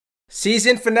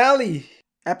Season finale,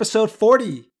 episode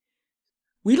 40.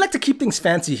 We like to keep things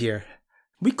fancy here.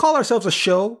 We call ourselves a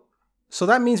show, so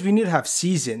that means we need to have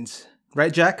seasons.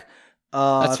 Right, Jack?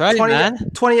 That's right,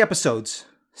 20 episodes.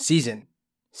 Season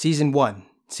 1,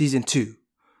 season 2.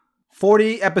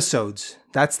 40 episodes.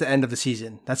 That's the end of the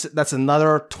season. That's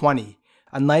another 20.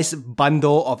 A nice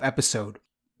bundle of episode.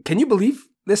 Can you believe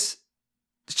this?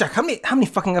 Jack, how many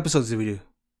fucking episodes did we do?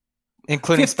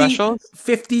 Including 50, specials?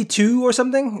 52 or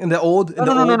something in the old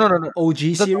No. OG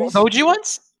series? The OG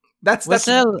ones? That's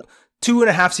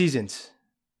 2.5 seasons.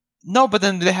 No, but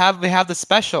then they have the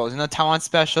specials. Taiwan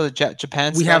special, the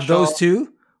Japan special.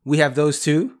 We have those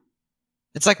two.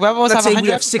 It's like we almost Let's have say 100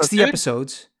 we have 60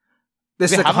 episodes.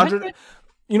 This is like 100.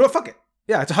 You know what? Fuck it.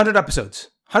 Yeah, it's 100 episodes.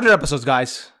 100 episodes,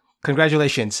 guys.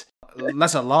 Congratulations.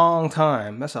 That's a long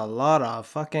time. That's a lot of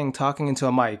fucking talking into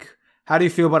a mic. How do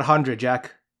you feel about 100,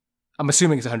 Jack? I'm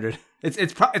assuming it's 100.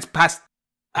 It's past.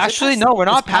 Actually, no, we're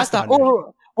not past that.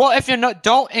 Well, if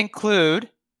don't include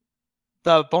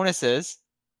the bonuses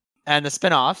and the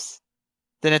spin-offs,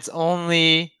 then it's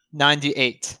only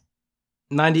 98.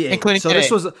 98. Including so today.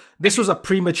 this was a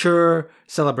premature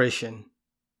celebration.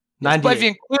 98. But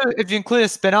if you include the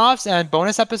spin-offs and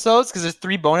bonus episodes, because there's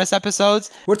 3 bonus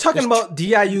episodes. We're talking about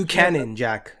DIU canon,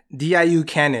 Jack. DIU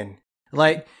canon.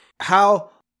 Like how,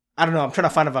 I don't know, I'm trying to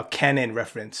find a canon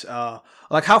reference.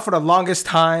 Like how for the longest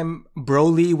time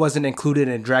Broly wasn't included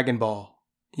in Dragon Ball,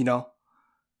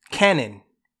 Canon.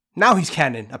 Now he's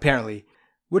canon, apparently.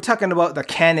 We're talking about the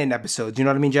canon episodes, you know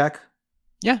what I mean, Jack?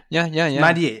 Yeah.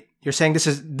 98. You're saying this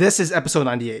is episode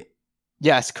 98.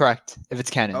 Yes, correct. If it's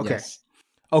canon, okay. Yes.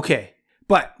 Okay.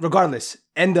 But regardless,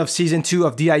 end of season 2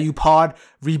 of DIU Pod,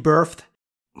 rebirthed.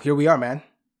 Here we are, man.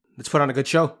 Let's put on a good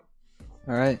show.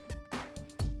 All right.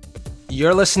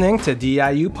 You're listening to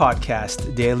DIU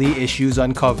Podcast, Daily Issues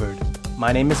Uncovered.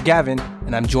 My name is Gavin,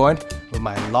 and I'm joined with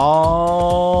my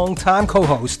long-time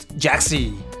co-host, Jack C.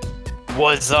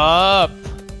 What's up?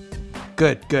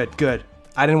 Good.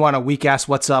 I didn't want a weak-ass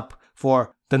what's up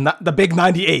for the big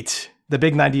 98. The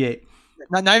big 98.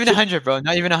 Not even 100, bro.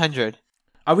 Not even 100.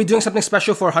 Are we doing something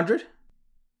special for 100?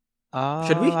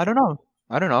 Should we? I don't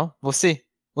know. We'll see.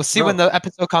 Bro, when the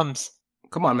episode comes.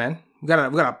 Come on, man.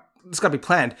 It's gotta be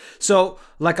planned. So,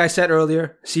 like I said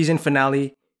earlier, season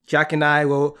finale. Jack and I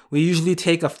we usually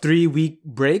take a 3-week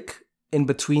break in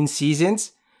between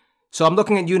seasons. So I'm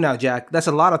looking at you now, Jack. That's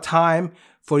a lot of time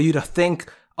for you to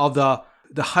think of the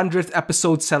 100th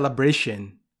episode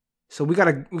celebration. So we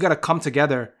gotta come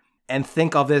together and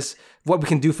think of this, what we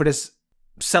can do for this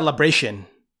celebration.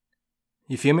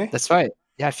 You feel me? That's right.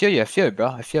 Yeah, I feel you, bro.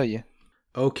 I feel you.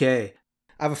 Okay.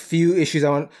 I have a few issues I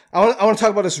want to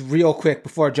talk about this real quick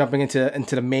before jumping into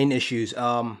the main issues.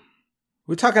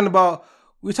 We're talking about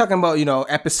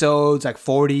episodes like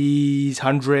 40s,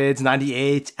 100s,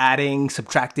 98s, adding,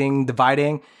 subtracting,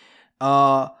 dividing.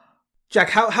 Jack,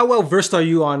 how well versed are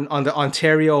you on the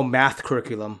Ontario math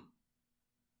curriculum?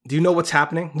 Do you know what's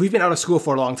happening? We've been out of school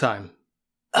for a long time.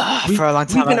 For a long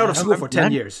time. We've been out of school for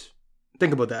 10 years.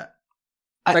 Think about that.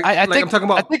 I think I'm talking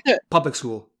about public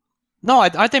school. No,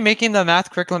 aren't they making the math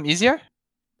curriculum easier?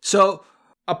 So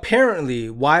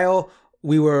apparently, while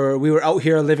we were out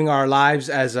here living our lives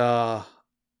as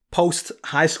post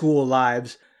high school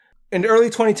lives, in the early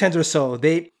 2010s or so,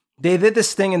 they did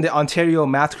this thing in the Ontario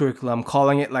math curriculum,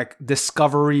 calling it like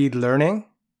discovery learning.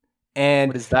 And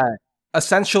what is that?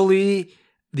 Essentially,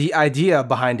 the idea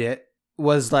behind it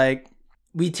was like,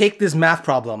 we take this math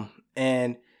problem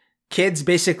and kids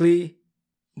basically,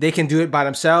 they can do it by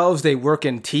themselves. They work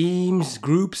in teams,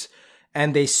 groups,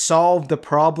 and they solve the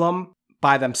problem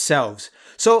by themselves.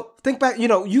 So think back,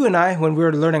 you and I, when we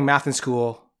were learning math in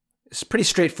school, it's pretty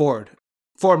straightforward.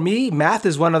 For me, math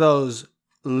is one of those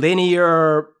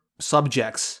linear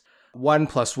subjects. 1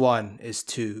 + 1 is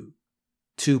 2.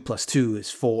 2 + 2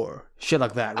 is 4. Shit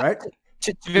like that, right?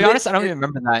 To be honest, I don't even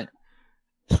remember that.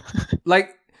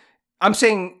 Like, I'm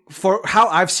saying, for how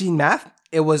I've seen math,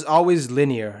 it was always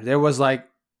linear. There was like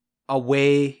a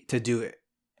way to do it,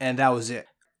 and that was it.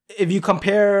 If you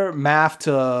compare math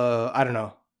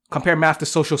to, compare math to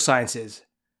social sciences,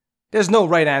 there's no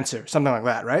right answer, something like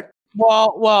that, right?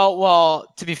 Well,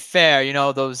 to be fair,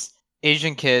 those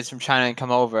Asian kids from China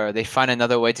come over, they find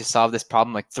another way to solve this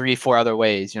problem, like 3-4 other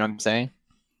ways, you know what I'm saying?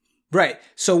 Right.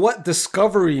 So what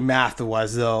discovery math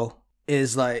was, though,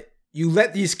 is like, you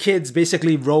let these kids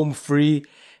basically roam free,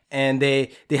 and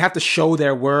they have to show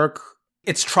their work.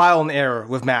 It's trial and error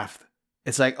with math.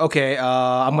 It's like, okay,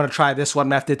 I'm going to try this one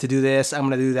method to do this. I'm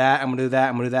going to do that. I'm going to do that.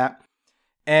 I'm going to do that.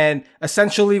 And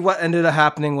essentially what ended up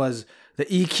happening was the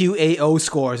EQAO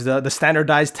scores, the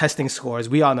standardized testing scores.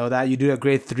 We all know that. You do a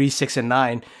grade 3, 6, and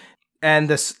 9. and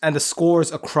the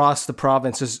scores across the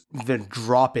province has been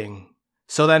dropping.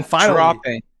 So then finally,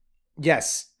 Dropping.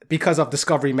 yes, because of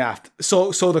discovery math.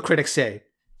 So the critics say.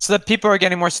 So that people are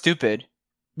getting more stupid.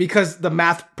 Because the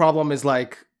math problem is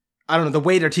like, I don't know, the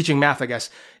way they're teaching math, I guess.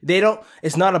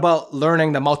 It's not about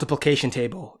learning the multiplication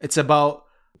table. It's about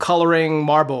coloring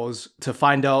marbles to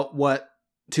find out what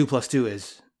 2 plus 2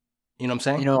 is. You know what I'm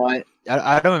saying? You know what?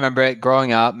 I don't remember it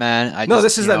growing up, man.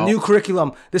 This is a new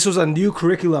curriculum. This was a new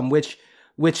curriculum which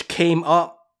came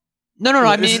up. No.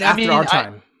 I mean, after our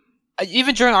time.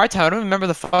 Even during our time, I don't remember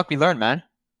the fuck we learned, man.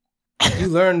 You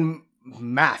learn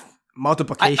math,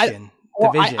 multiplication,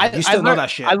 division. You still know that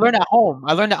shit. I learned at home.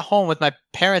 I learned at home with my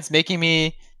parents making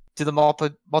me do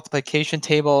the multiplication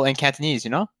table in Cantonese. You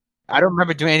know, I don't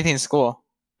remember doing anything in school.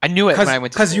 I knew it when I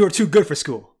went to school. Because you were too good for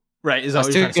school. Right, is that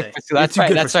what you're trying to say?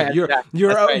 That's right.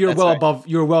 You're well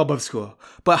above school.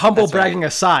 But humble bragging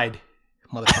aside,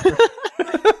 motherfucker.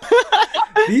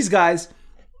 These guys,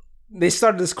 they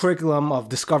started this curriculum of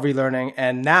discovery learning,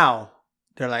 and now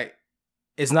they're like,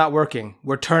 it's not working.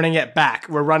 We're turning it back.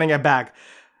 We're running it back.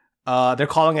 They're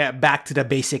calling it back to the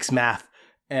basics math.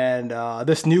 And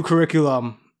this new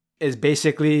curriculum is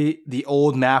basically the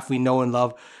old math we know and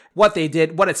love. What they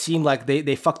did, what it seemed like,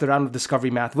 they fucked around with discovery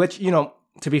math, which, you know,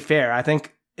 to be fair, I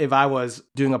think if I was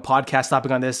doing a podcast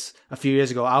topic on this a few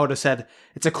years ago, I would have said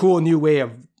it's a cool new way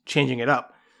of changing it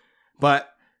up.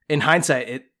 But in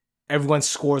hindsight, everyone's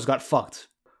scores got fucked.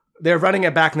 They're running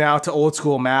it back now to old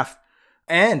school math.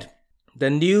 And the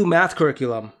new math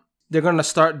curriculum, they're going to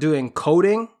start doing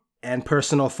coding and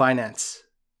personal finance.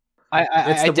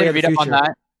 I did read up on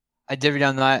that. I did read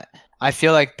on that. I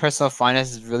feel like personal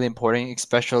finance is really important,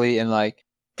 especially in like,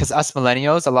 because us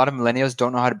millennials, a lot of millennials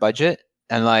don't know how to budget.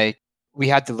 And like, we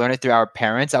had to learn it through our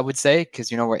parents, I would say,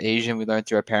 because, you know, we're Asian, we learn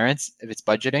through our parents if it's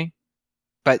budgeting.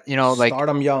 But, you know, like, start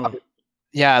them young.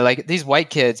 Yeah, like these white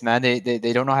kids, man, they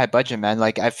don't know how to budget, man.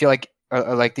 Like, I feel like,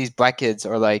 or like these black kids,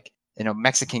 or like, you know,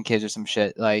 Mexican kids or some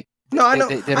shit. Like, no, I know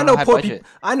poor people.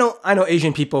 I know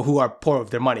Asian people who are poor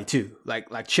with their money too.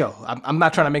 Like chill. I'm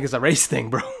not trying to make this a race thing,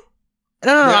 bro.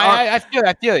 No. I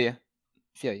feel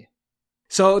you.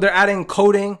 So they're adding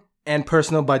coding and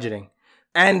personal budgeting.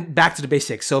 And back to the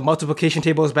basics. So multiplication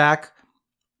table is back.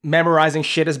 Memorizing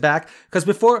shit is back. Because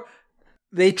before,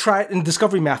 they tried, in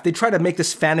discovery math, they tried to make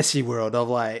this fantasy world of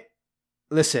like,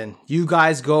 listen, you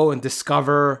guys go and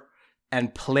discover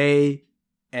and play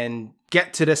and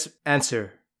get to this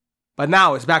answer. But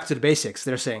now it's back to the basics,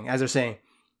 they're saying.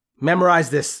 Memorize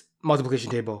this multiplication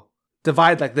table.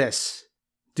 Divide like this.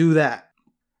 Do that.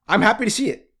 I'm happy to see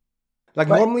it. Like,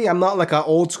 normally I'm not like an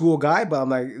old school guy, but I'm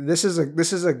like, this is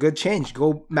a good change.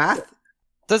 Go math.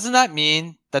 Doesn't that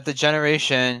mean that the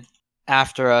generation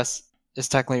after us is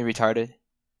technically retarded?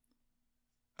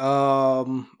 Well,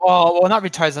 not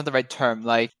retarded is not the right term.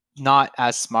 Like, not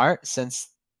as smart, since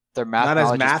their math not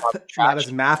as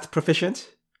math proficient.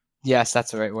 Yes,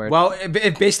 that's the right word. Well,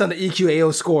 if based on the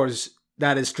EQAO scores,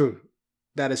 that is true.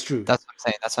 That's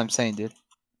what I'm saying, dude.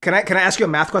 Can I ask you a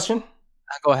math question?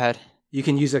 Go ahead. You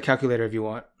can use a calculator if you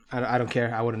want. I don't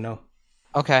care. I wouldn't know.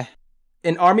 Okay.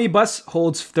 An army bus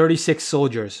holds 36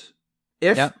 soldiers.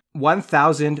 If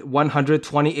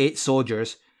 1,128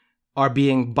 soldiers are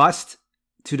being bused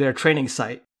to their training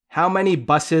site, how many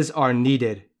buses are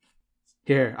needed?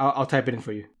 Here, I'll type it in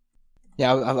for you.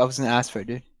 Yeah, I was going to ask for it,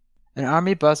 dude. An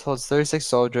army bus holds 36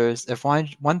 soldiers. If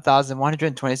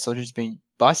 1,120 soldiers being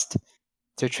bused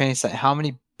to a training site, how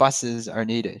many buses are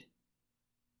needed?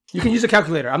 You can use a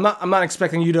calculator. I'm not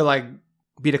expecting you to like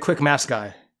be the quick math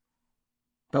guy.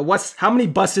 But how many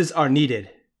buses are needed?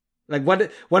 Like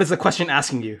what is the question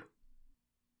asking you?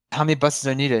 How many buses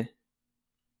are needed?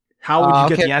 How would you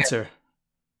get the answer?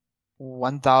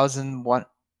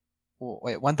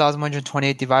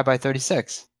 1,128 divided by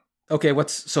 36. Okay,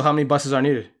 so how many buses are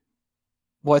needed?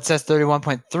 Well, it says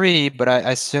 31.3, but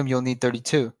I assume you'll need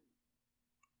 32.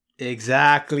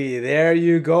 Exactly. There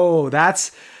you go.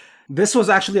 This was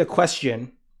actually a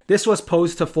question. This was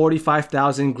posed to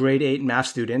 45,000 grade 8 math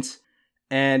students.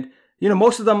 And, you know,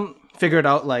 most of them figured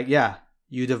out like, yeah,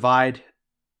 you divide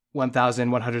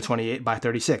 1,128 by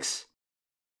 36.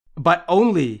 But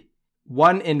only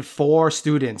 1 in 4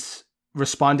 students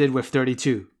responded with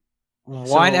 32.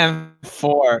 1 in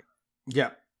 4. Yeah.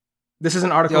 This is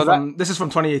an article this is from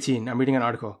 2018. I'm reading an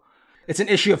article. It's an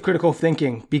issue of critical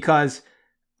thinking because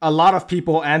a lot of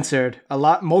people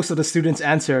most of the students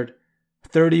answered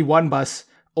 31 bus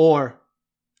or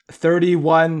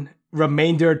 31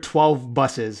 remainder 12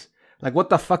 buses. Like, what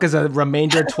the fuck is a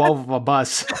remainder 12 of a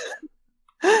bus?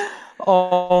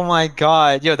 Oh my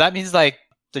god. Yo, that means like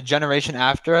the generation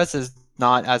after us is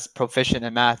not as proficient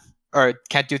in math or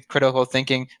can't do critical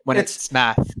thinking when it's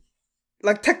math.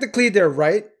 Like technically they're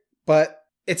right, but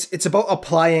it's about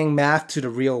applying math to the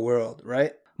real world,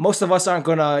 right? Most of us aren't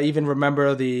gonna even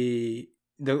remember the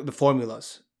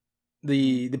formulas,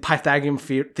 the Pythagorean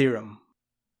theorem.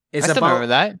 I still remember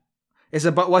that. It's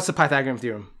about what's the Pythagorean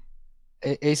theorem?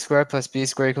 A squared plus b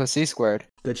squared equals c squared.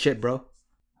 Good shit, bro.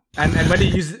 And when do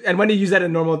you use that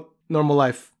in normal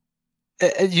life?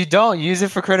 You don't use it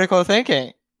for critical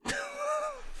thinking.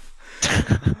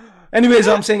 Anyways,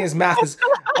 all I'm saying is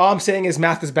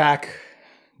math is back.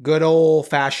 Good old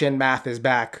fashioned math is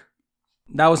back.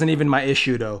 That wasn't even my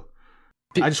issue though.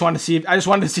 I just wanted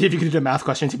to see if you could do a math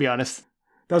question, to be honest.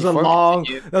 That was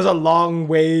a long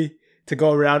way to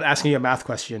go around asking you a math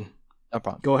question. No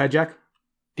problem. Go ahead, Jack.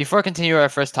 Before I continue our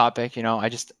first topic,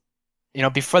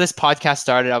 before this podcast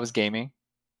started, I was gaming.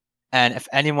 And if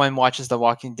anyone watches The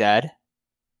Walking Dead,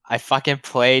 I fucking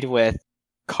played with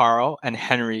Carl and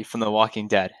Henry from The Walking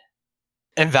Dead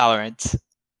in Valorant.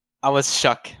 I was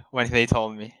shook when they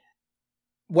told me.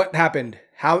 What happened?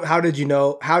 How did you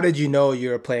know? How did you know you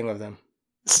were playing with them?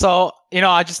 So,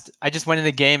 I just went in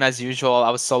the game as usual. I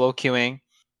was solo queuing.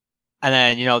 And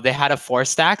then, they had a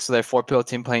 4-stack, so they're 4 people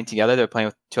team playing together. They're playing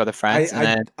with 2 other friends.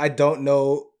 I don't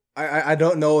know. I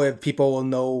don't know if people will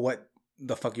know what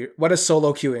the fuck what is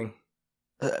solo queuing?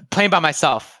 Playing by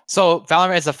myself. So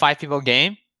Valorant is a 5-people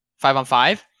game,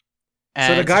 5-on-5.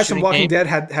 So the guys from Walking Dead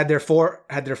had their 4.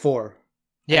 Yeah, had their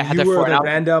 4. You were the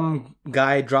random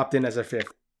guy dropped in as a 5th.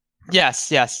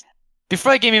 Yes.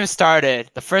 Before the game even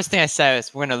started, the first thing I said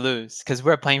was we're gonna lose because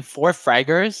we were playing 4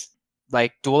 fraggers,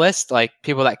 like duelists, like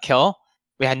people that kill.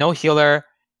 We had no healer.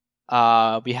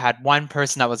 We had one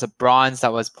person that was a bronze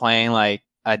that was playing like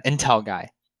an intel guy,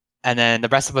 and then the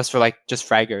rest of us were like just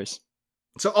fraggers.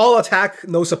 So all attack,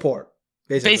 no support,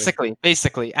 basically.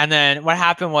 Basically. And then what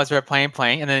happened was we were playing,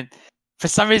 and then for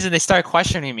some reason they started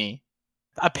questioning me.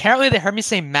 Apparently they heard me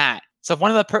say Matt. So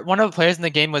one of the players in the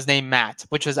game was named Matt,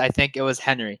 which was, I think it was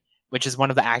Henry, which is one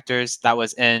of the actors that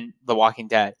was in The Walking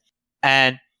Dead.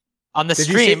 And on the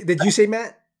stream, did you say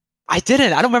Matt? I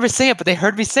didn't. I don't remember saying it, but they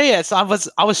heard me say it, so I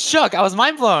was shook. I was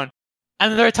mind blown.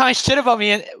 And they were talking shit about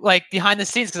me, like behind the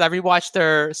scenes, because I rewatched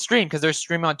their stream because they're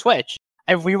streaming on Twitch.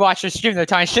 I rewatched their stream. They're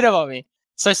talking shit about me.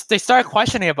 So they started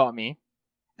questioning about me,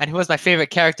 and who was my favorite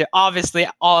character? Obviously,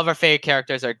 all of our favorite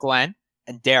characters are Glenn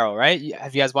and Daryl, right?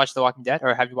 Have you guys watched The Walking Dead,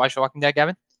 or have you watched The Walking Dead,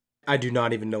 Gavin? I do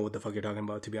not even know what the fuck you're talking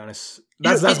about, to be honest.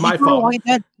 That's my fault.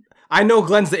 I know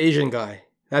Glenn's the Asian guy.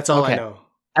 That's all I know.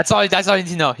 That's all you need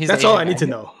to know. That's all I need to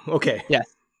know. Okay. Yes.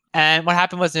 And what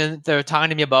happened was they were talking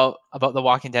to me about The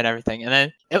Walking Dead and everything.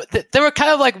 And then they were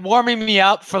kind of like warming me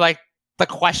up for like the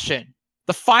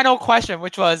final question,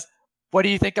 which was, what do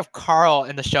you think of Carl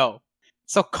in the show?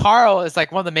 So Carl is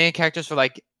like one of the main characters for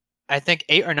like, I think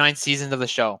 8 or 9 seasons of the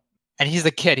show. And he's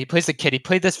the kid. He plays the kid. He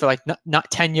played this for like not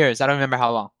 10 years. I don't remember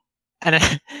how long. And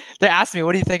then they asked me,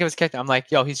 what do you think of his character? I'm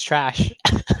like, yo, he's trash.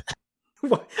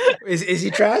 What? Is he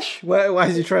trash? Why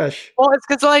is he trash? Well, it's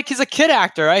because like he's a kid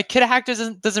actor, right? Kid actor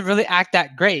doesn't really act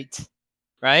that great,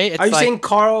 right? Are you saying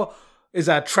Carl is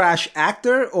a trash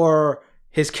actor, or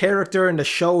his character in the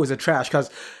show is a trash?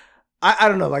 Because I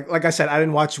don't know. Like I said, I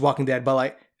didn't watch Walking Dead, but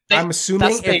like I'm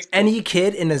assuming if any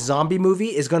kid in a zombie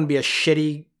movie is going to be a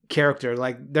shitty character,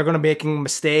 like they're going to be making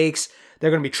mistakes,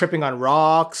 they're going to be tripping on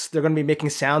rocks, they're going to be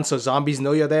making sounds so zombies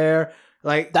know you're there.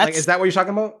 Like is that what you're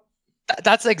talking about?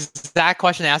 That's the exact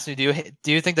question they asked me. Do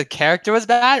you think the character was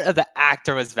bad or the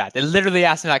actor was bad? They literally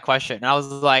asked me that question, and I was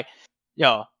like,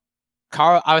 "Yo,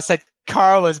 Carl." I said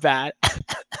Carl was bad.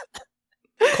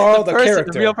 Carl, the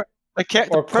character,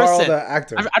 the person, Carl, the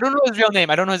actor. I don't know his real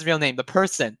name. The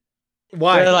person.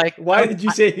 Why? Why did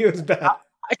you say he was bad?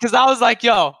 Because I was like,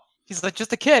 "Yo, he's like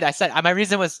just a kid." I said my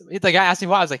reason was the guy asked me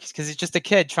why. I was like, "Because he's just a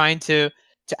kid trying to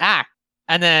act."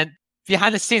 And then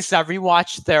behind the scenes, so I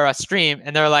rewatched their stream,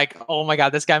 and they're like, "Oh my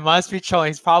god, this guy must be trolling.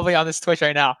 He's probably on this Twitch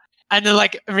right now." And then,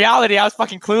 like, in reality, I was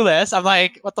fucking clueless. I'm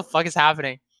like, "What the fuck is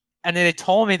happening?" And then they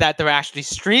told me that they were actually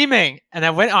streaming, and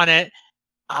I went on it.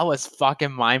 I was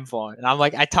fucking mind blown, and I'm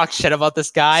like, I talked shit about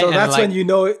this guy. So that's when you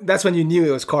know. That's when you knew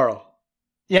it was Carl.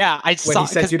 Yeah, when he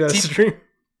sent you to the stream.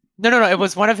 No. It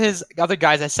was one of his other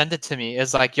guys that sent it to me.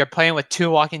 It's like, you're playing with 2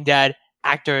 Walking Dead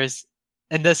actors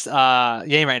in this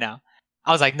game right now.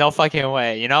 I was like, no fucking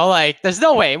way, like there's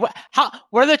no way. What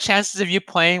are the chances of you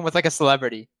playing with like a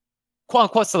celebrity, quote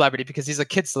unquote celebrity, because he's a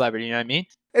kid celebrity, you know what I mean?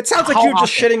 It sounds like you're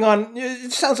just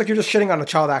shitting on a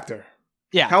child actor.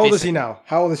 Yeah. How old is he now?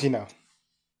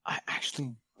 I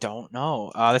actually don't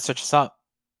know. Let's search this up.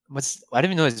 I didn't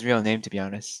even know his real name, to be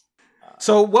honest.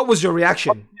 So what was your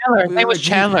reaction? His name was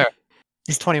Chandler.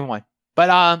 He's 21. But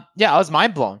yeah, I was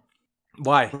mind blown.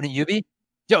 Why? Wouldn't you be?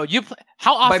 Yo,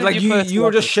 how often But like do you play you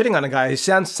were just shitting on a guy. It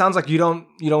sounds like you don't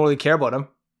really care about him.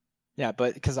 Yeah,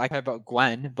 but because I care about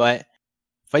Gwen, but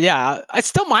yeah, it's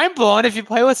still mind blowing if you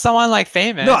play with someone like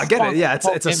famous. No, I get it. Yeah,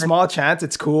 it's a small chance.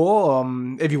 It's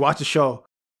cool. If you watch the show.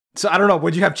 So I don't know.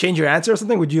 Would you have changed your answer or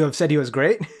something? Would you have said he was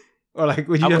great, or like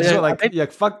would you have said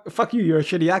like fuck you, you're a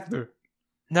shitty actor?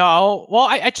 No, well,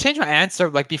 I changed my answer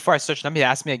like before I searched them. He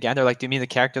asked me again. They're like, "Do you mean the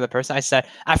character, the person?" I said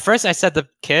at first I said the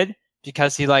kid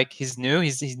because he's new,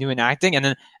 he's new in acting, and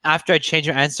then after I changed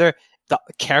your answer, the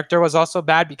character was also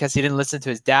bad because he didn't listen to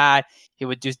his dad. He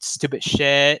would do stupid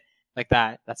shit like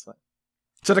that. That's what.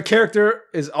 So the character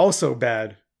is also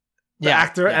bad. The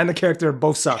actor and the character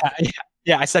both suck.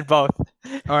 Yeah, I said both.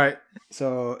 All right,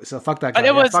 so fuck that guy. But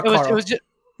it was just.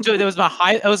 Dude, it was my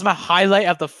highlight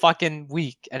of the fucking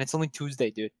week, and it's only Tuesday,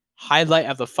 dude. Highlight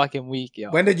of the fucking week, yo.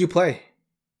 When did you play?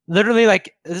 Literally,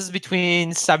 like this is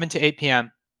between 7 to 8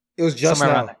 p.m. It was just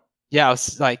now. Yeah, it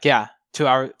was like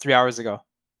 3 hours ago.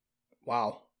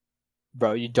 Wow,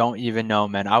 bro, you don't even know,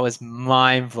 man. I was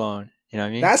mind blown. You know what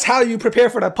I mean? That's how you prepare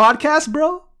for the podcast,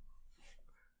 bro.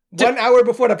 Dude, 1 hour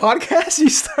before the podcast,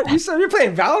 you're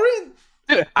playing Valorant.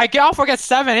 Dude, I get off work at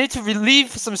 7. I need to relieve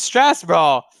some stress,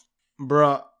 bro.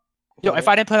 Bro. Yo, if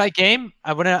I didn't play that game,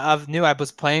 I wouldn't have knew I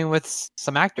was playing with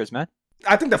some actors, man.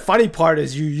 I think the funny part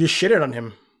is you shitted on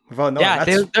him. Yeah,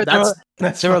 they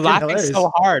were laughing hilarious.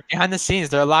 So hard behind the scenes.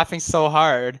 They're laughing so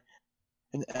hard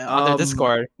on their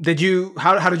Discord.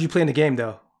 How did you play in the game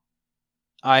though?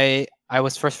 I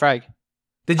was first frag.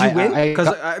 Did you win?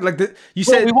 Because you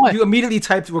said you immediately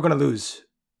typed we're gonna lose.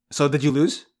 So did you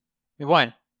lose? We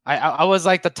won. I was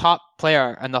like the top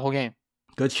player in the whole game.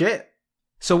 Good shit.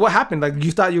 So what happened? Like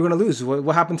you thought you were gonna lose.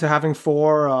 What happened to having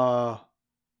 4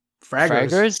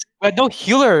 fraggers? But no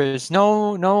healers,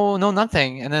 no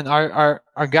nothing. And then our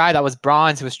guy that was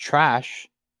bronze, he was trash.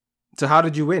 So how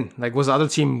did you win? Like was the other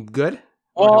team good?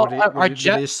 Well,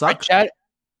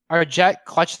 our Jet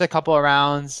clutched a couple of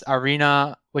rounds.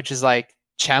 Arena, which is like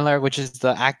Chandler, which is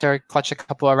the actor, clutched a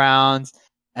couple of rounds,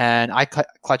 and I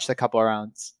clutched a couple of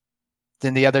rounds.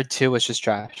 Then the other 2 was just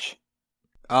trash.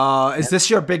 Is this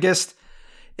your biggest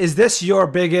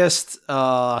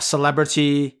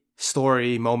celebrity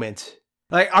story moment?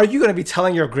 Like, are you gonna be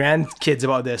telling your grandkids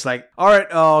about this? Like, all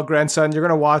right, grandson, you're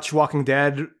gonna watch Walking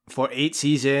Dead for 8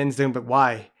 seasons. Then, but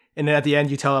why? And then at the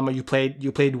end, you tell them you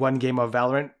played 1 game of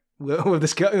Valorant with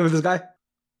this guy.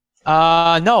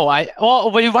 No,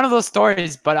 one of those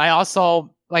stories. But I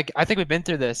also I think we've been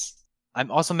through this.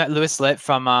 I've also met Louis Litt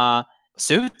from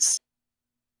Suits,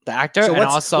 the actor. So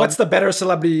what's the better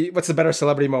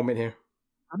celebrity moment here?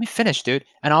 Let me finish, dude.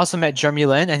 And I also met Jeremy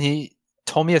Lin, and he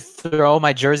told me to throw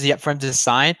my jersey up for him to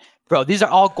sign. Bro, these are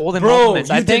all golden moments.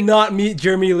 Bro, you did not meet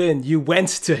Jeremy Lin. You went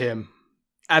to him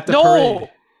at the parade.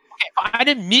 Okay, I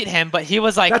didn't meet him, but he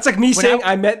was like... That's like me saying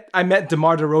I met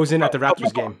DeMar DeRozan at the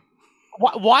Raptors game.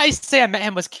 Why I say I met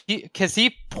him was because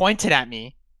he pointed at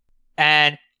me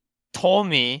and told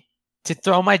me to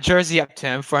throw my jersey up to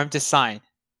him for him to sign.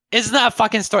 Isn't that a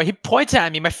fucking story? He pointed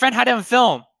at me. My friend had it on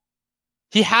film.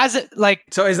 He has it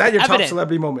So is that your top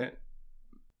celebrity moment?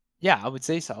 Yeah, I would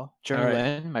say so. Jeremy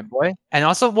Lin, my boy. And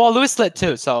also, Louis Litt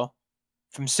too. So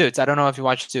from Suits. I don't know if you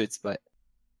watched Suits, but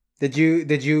did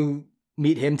you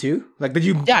meet him too? Like, did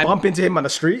you bump into him on the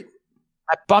street?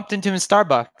 I bumped into him in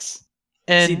Starbucks.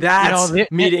 And, see, that's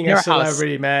meeting a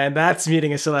celebrity, man. That's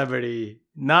meeting a celebrity.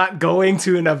 Not going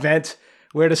to an event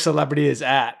where the celebrity is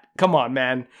at. Come on,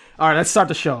 man. All right, let's start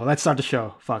the show.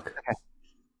 Fuck. Okay.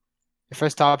 Your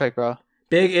first topic, bro.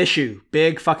 Big issue.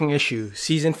 Big fucking issue.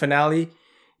 Season finale.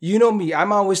 You know me.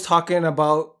 I'm always talking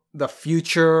about the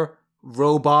future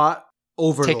robot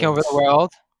overlords. Taking over the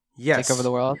world? Yes. Take over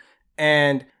the world.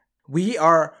 And we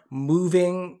are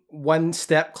moving one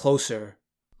step closer.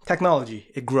 Technology,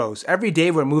 it grows. Every day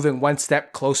we're moving one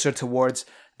step closer towards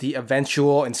the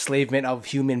eventual enslavement of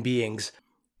human beings.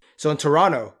 So in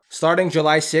Toronto, starting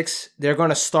July 6th, they're going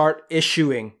to start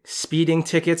issuing speeding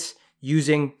tickets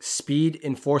using speed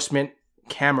enforcement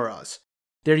cameras.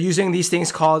 They're using these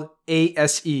things called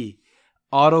ASE,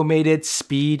 Automated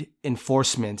Speed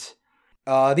Enforcement.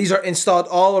 These are installed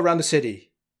all around the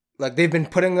city. Like, they've been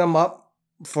putting them up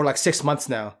for like 6 months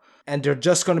now. And they're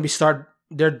just going to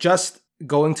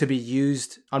be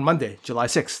used on Monday, July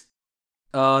 6th.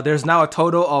 There's now a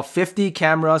total of 50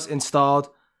 cameras installed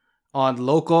on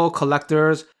local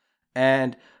collectors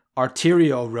and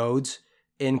arterial roads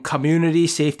in community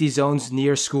safety zones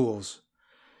near schools.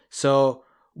 So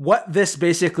what this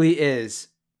basically is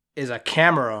a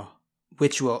camera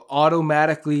which will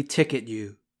automatically ticket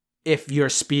you if you're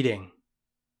speeding.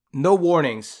 No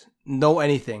warnings, no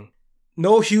anything.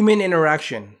 No human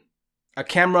interaction. A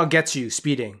camera gets you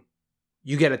speeding.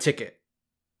 You get a ticket.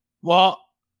 Well,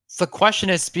 the question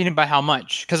is speeding by how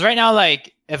much? Because right now,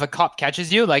 like, if a cop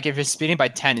catches you, like, if you're speeding by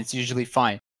 10, it's usually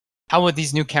fine. How would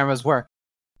these new cameras work?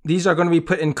 These are going to be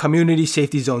put in community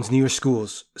safety zones near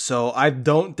schools. So I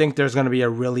don't think there's going to be a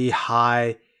really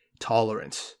high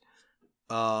tolerance,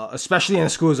 especially in a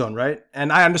school zone, right?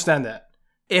 And I understand that.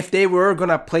 If they were going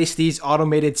to place these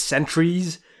automated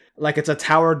sentries like it's a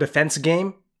tower defense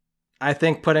game, I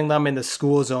think putting them in the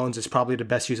school zones is probably the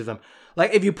best use of them.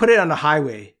 Like, if you put it on the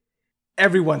highway,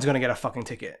 everyone's going to get a fucking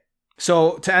ticket.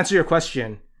 So to answer your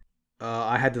question,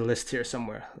 I had the list here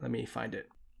somewhere. Let me find it.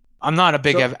 I'm not a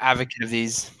big advocate of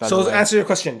these. So to answer your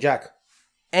question, Jack,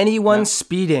 anyone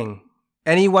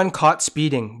caught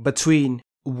speeding between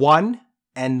 1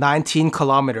 and 19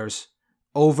 kilometers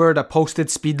over the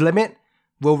posted speed limit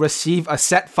will receive a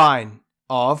set fine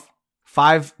of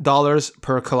 $5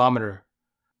 per kilometer.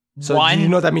 So you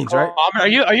know what that means, right? Are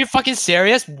you fucking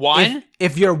serious? One?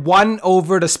 If you're 1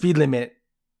 over the speed limit,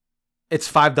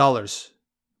 it's $5.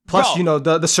 Plus,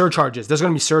 the surcharges. There's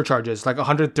going to be surcharges, like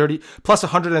 $130 plus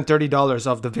 $130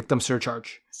 of the victim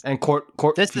surcharge and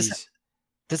court fees.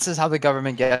 This is how the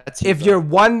government gets you. If you're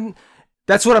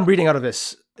that's what I'm reading out of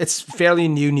this. It's fairly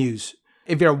new news.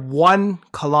 If you're 1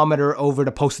 kilometer over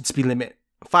the posted speed limit,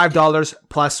 $5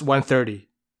 plus $130.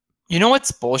 You know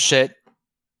what's bullshit?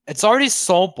 It's already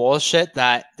so bullshit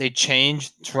that they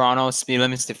changed Toronto speed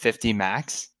limits to 50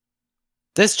 max.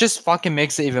 This just fucking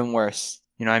makes it even worse.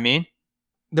 You know what I mean?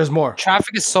 There's more.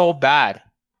 Traffic is so bad.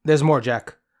 There's more,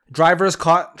 Jack. Drivers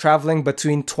caught traveling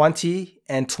between 20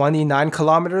 and 29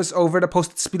 kilometers over the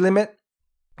posted speed limit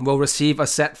will receive a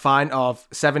set fine of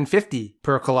 $7.50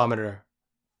 per kilometer.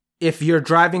 If you're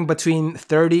driving between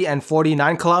 30 and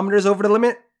 49 kilometers over the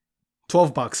limit,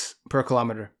 $12 per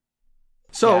kilometer.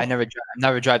 So yeah, I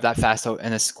never drive that fast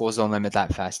in a school zone limit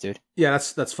that fast, dude. Yeah,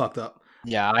 that's fucked up.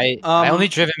 Yeah, I only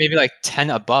driven maybe like 10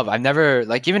 above. I've never,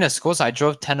 like, even at school, so I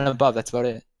drove 10 and above. That's about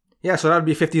it. Yeah, so that would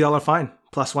be $50 fine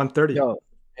plus $130.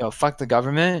 Yo, fuck the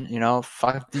government.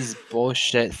 Fuck these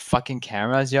bullshit fucking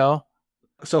cameras, yo.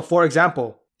 So, for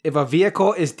example, if a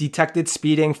vehicle is detected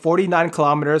speeding 49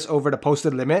 kilometers over the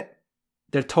posted limit,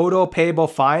 their total payable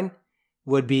fine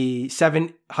would be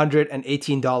 $718,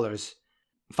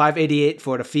 $588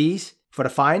 for the fees for the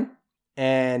fine,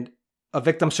 and a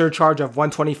victim surcharge of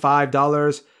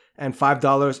 $125 and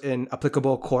 $5 in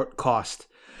applicable court cost.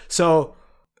 So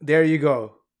there you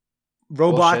go.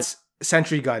 Robots,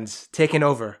 sentry guns taking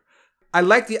over.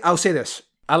 I'll say this.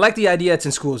 I like the idea it's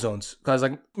in school zones because,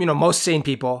 most sane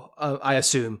people, I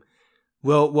assume,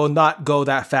 will not go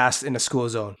that fast in a school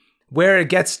zone. Where it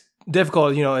gets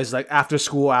difficult, is like after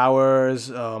school hours.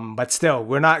 But still,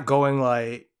 we're not going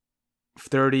like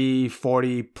 30,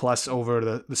 40 plus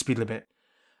over the speed limit.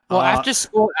 Well, after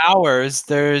school hours,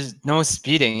 there's no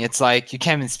speeding. It's like you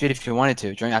can't even speed if you wanted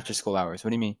to during after school hours. What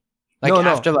do you mean? Like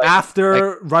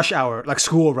after rush hour, like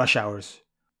school rush hours,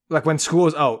 like when school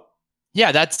is out.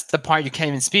 Yeah, that's the part you can't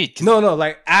even speed. No,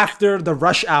 like after the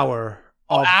rush hour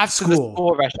of after school. the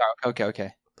school rush hour.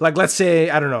 Okay. Like, let's say,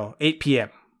 I don't know, 8 p.m.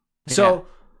 So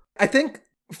I think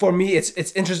for me, it's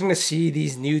interesting to see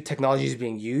these new technologies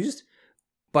being used,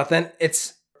 but then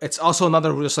it's also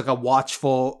another just like a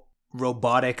watchful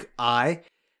robotic eye,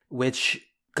 which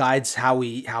guides how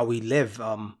we live.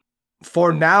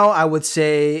 For now, I would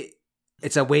say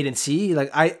it's a wait and see. Like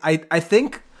I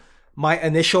think my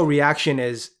initial reaction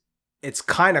is it's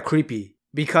kind of creepy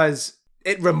because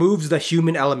it removes the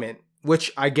human element,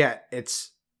 which I get.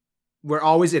 We're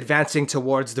always advancing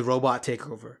towards the robot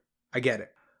takeover. I get it.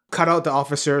 Cut out the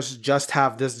officers, just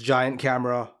have this giant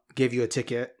camera give you a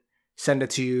ticket, send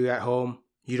it to you at home.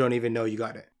 You don't even know you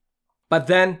got it. But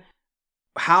then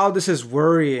how this is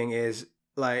worrying is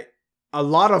like a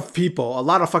lot of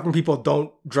fucking people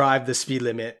don't drive the speed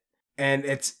limit. And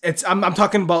I'm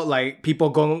talking about like people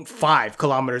going 5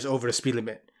 kilometers over the speed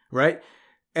limit, right?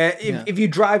 If you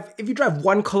drive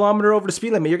 1 kilometer over the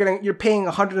speed limit, you're paying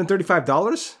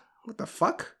 $135. What the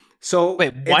fuck? So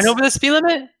wait, 1 over the speed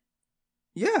limit?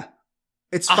 Yeah,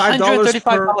 it's $5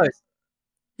 per.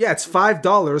 Yeah, it's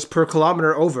 $5 per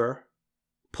kilometer over,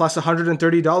 plus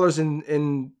 $130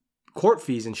 in court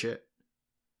fees and shit.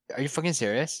 Are you fucking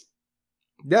serious?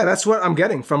 Yeah, that's what I'm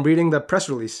getting from reading the press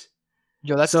release.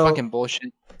 Yo, that's fucking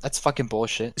bullshit. That's fucking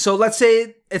bullshit. So let's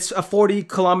say it's a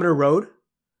 40-kilometer road.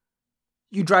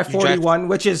 You drive 41,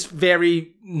 which is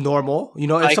very normal.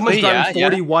 If someone's driving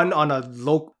 41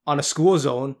 on a school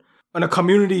zone, on a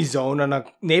community zone, on a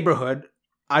neighborhood,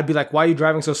 I'd be like, why are you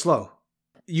driving so slow?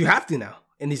 You have to now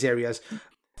in these areas.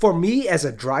 For me as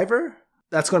a driver,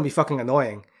 that's going to be fucking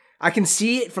annoying. I can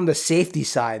see it from the safety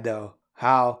side though,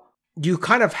 how you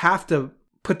kind of have to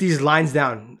put these lines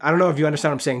down. I don't know if you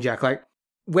understand what I'm saying, Jack. Like,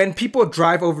 when people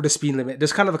drive over the speed limit,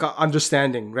 there's kind of like an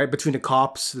understanding, right, between the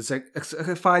cops. It's like,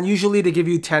 okay, fine. Usually they give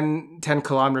you 10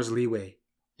 kilometers leeway.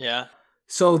 Yeah.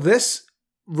 So this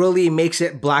really makes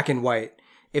it black and white.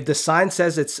 If the sign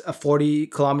says it's a 40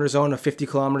 kilometer zone, a 50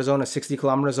 kilometer zone, a 60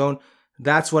 kilometer zone,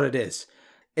 that's what it is.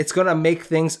 It's going to make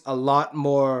things a lot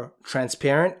more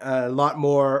transparent, a lot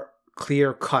more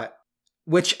clear cut,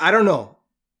 which I don't know.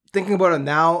 Thinking about it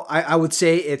now, I would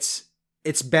say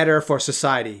it's better for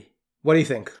society. What do you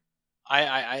think?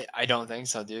 I don't think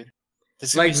so, dude.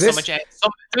 There's like there's going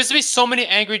to be so many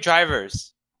angry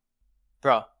drivers,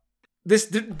 bro. This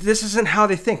isn't how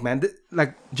they think, man.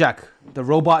 Like, Jack, the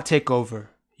robot takeover.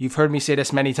 You've heard me say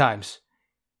this many times.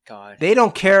 God. They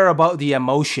don't care about the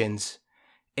emotions.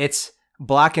 It's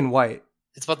black and white.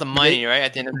 It's about the money, right?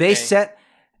 At the end of the day.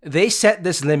 They set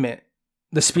this limit,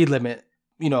 the speed limit,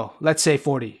 let's say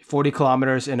 40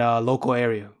 kilometers in a local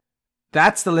area.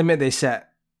 That's the limit they set.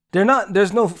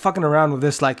 There's no fucking around with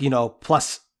this, like,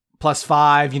 plus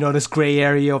 5, this gray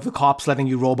area of the cops letting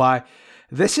you roll by.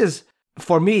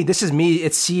 For me,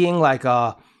 it's seeing like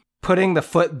putting the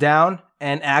foot down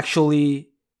and actually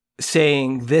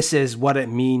saying this is what it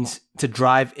means to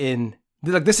drive in.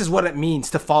 Like, this is what it means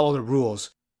to follow the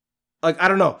rules. Like, I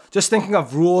don't know, just thinking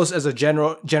of rules as a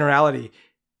generality.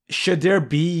 Should there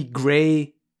be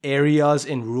gray areas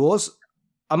in rules?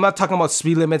 I'm not talking about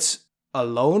speed limits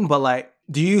alone, but like,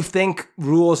 do you think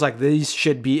rules like these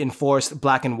should be enforced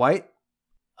black and white?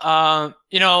 I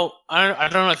don't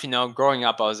know if you know, growing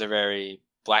up, I was a very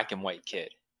black and white kid.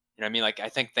 You know what I mean? Like, I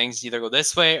think things either go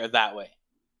this way or that way.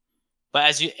 But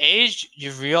as you age,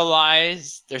 you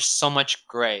realize there's so much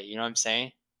gray. You know what I'm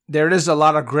saying? There is a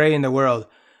lot of gray in the world.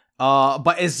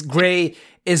 But is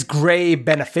gray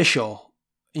beneficial?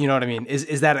 You know what I mean?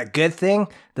 Is that a good thing?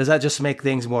 Does that just make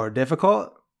things more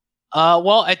difficult?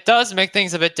 Well, it does make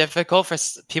things a bit difficult for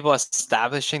people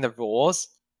establishing the rules.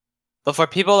 But for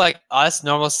people like us,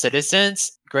 normal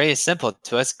citizens, gray is simple.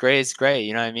 To us, gray is gray.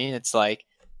 You know what I mean? It's like,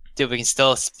 dude, we can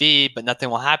still speed, but nothing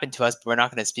will happen to us, but we're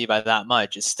not going to speed by that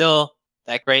much. It's still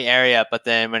that gray area. But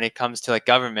then when it comes to like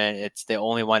government, it's they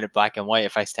only want it black and white,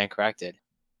 if I stand corrected.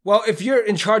 Well, if you're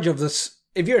in charge of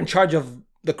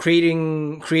the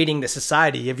creating the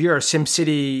society, if you're a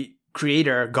SimCity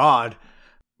creator, God,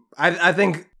 I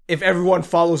think if everyone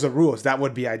follows the rules, that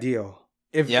would be ideal.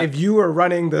 If you were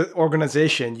running the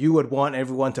organization, you would want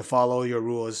everyone to follow your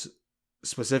rules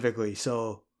specifically.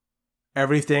 So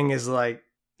everything is like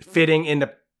fitting in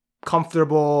the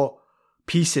comfortable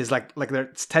pieces, like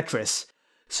it's Tetris.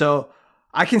 So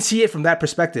I can see it from that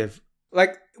perspective.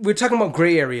 Like, we're talking about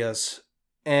gray areas,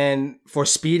 and for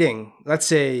speeding, let's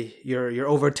say you're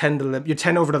over 10 you're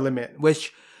 10 over the limit,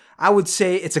 which I would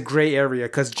say it's a gray area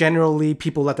because generally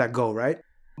people let that go, right?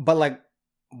 But like,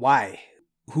 why?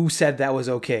 Who said that was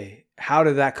okay? How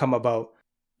did that come about?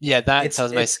 Yeah, that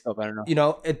tells my scope. I don't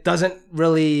know. It doesn't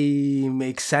really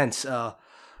make sense.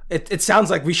 It sounds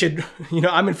like we should,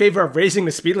 I'm in favor of raising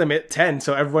the speed limit 10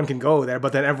 so everyone can go there,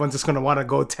 but then everyone's just going to want to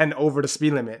go 10 over the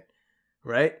speed limit,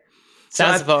 right?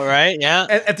 Sounds about right, yeah.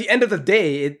 At the end of the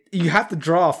day, you have to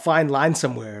draw a fine line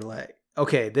somewhere. Like,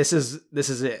 okay, this is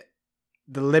it.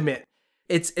 The limit.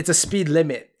 It's a speed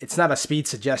limit. It's not a speed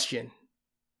suggestion.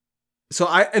 So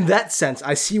in that sense,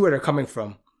 I see where they're coming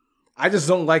from. I just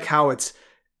don't like how it's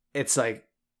like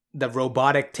the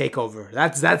robotic takeover.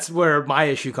 That's where my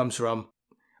issue comes from.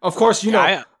 Of course,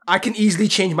 I can easily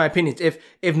change my opinions.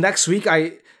 If next week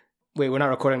we're not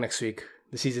recording next week.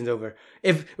 The season's over.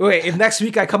 If next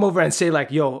week I come over and say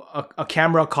like, yo, a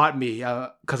camera caught me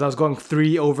because I was going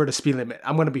 3 over the speed limit,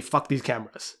 I'm gonna be fuck these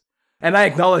cameras. And I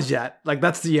acknowledge that. Like,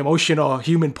 that's the emotional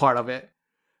human part of it,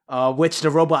 which the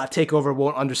robot takeover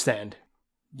won't understand.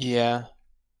 Yeah,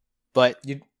 but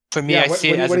for me, I see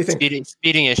it as a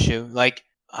speeding issue. Like,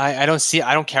 I don't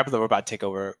care about the robot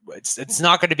takeover. It's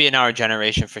not going to be in our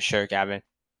generation for sure, Gavin.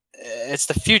 It's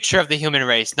the future of the human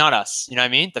race, not us. You know what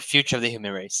I mean? The future of the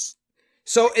human race.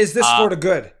 So is this for the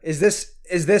good? Is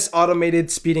this automated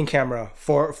speeding camera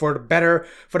for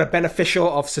the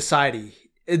beneficial of society?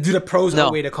 Do the pros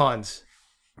outweigh the cons?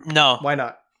 No. Why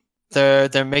not?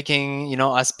 They're making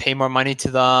us pay more money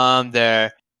to them.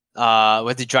 They're we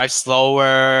have to drive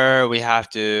slower. We have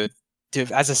to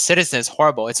as a citizen, it's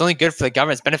horrible. It's only good for the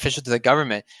government. It's beneficial to the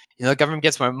government. The government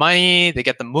gets more money. They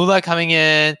get the moolah coming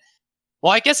in.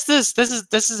 Well, I guess this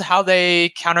is how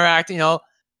they counteract all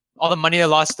the money they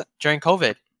lost during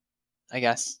COVID, I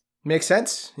guess. Makes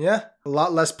sense. Yeah. A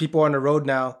lot less people on the road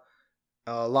now.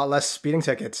 A lot less speeding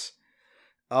tickets.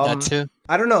 That too.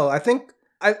 I don't know. I think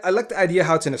I like the idea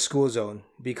how it's in a school zone,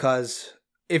 because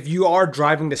if you are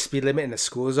driving the speed limit in a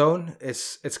school zone,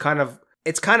 it's kind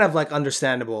of like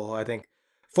understandable, I think.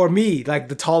 For me, like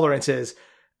the tolerance is,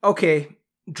 okay,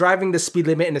 driving the speed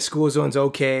limit in the school zone's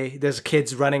okay. There's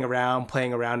kids running around,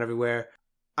 playing around everywhere.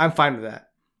 I'm fine with that.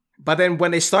 But then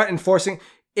when they start enforcing,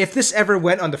 if this ever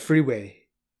went on the freeway,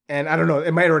 and I don't know,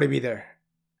 it might already be there,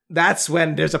 that's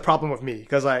when there's a problem with me.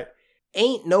 Because like,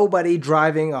 ain't nobody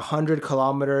driving 100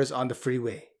 kilometers on the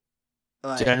freeway.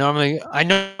 Like, dude, I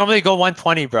normally go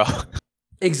 120, bro.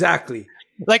 Exactly.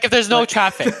 Like if there's no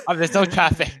traffic. There's no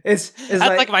traffic. It's That's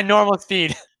like my normal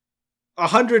speed.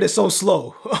 100 is so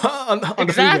slow on the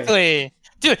Exactly. freeway.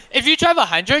 Dude, if you drive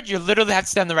 100, you literally have to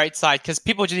stay on the right side because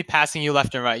people will just be passing you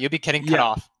left and right. You'll be getting cut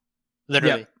off.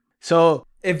 Literally. Yeah. So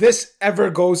if this ever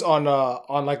goes on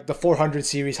like the 400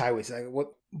 series highways, like what?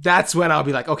 That's when I'll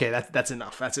be like, okay, that's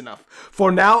enough. That's enough.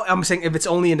 For now, I'm saying if it's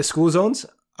only in the school zones,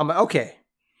 I'm like, okay,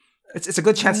 it's a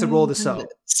good chance to roll this out.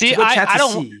 See,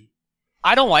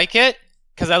 I don't like it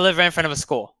because I live right in front of a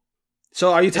school.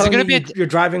 So are you telling me you're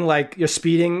driving like you're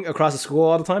speeding across the school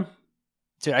all the time?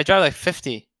 Dude, I drive like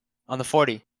 50 on the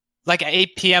 40. Like at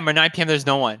 8 p.m. or 9 p.m. there's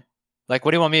no one. Like,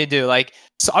 what do you want me to do? Like,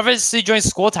 so obviously during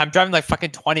school time, I'm driving like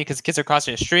fucking 20 because kids are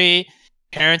crossing the street.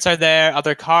 Parents are there,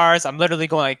 other cars. I'm literally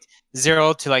going like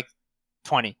 0 to like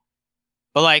 20.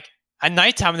 But like at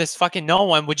nighttime, there's fucking no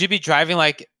one. Would you be driving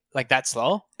like that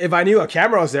slow? If I knew a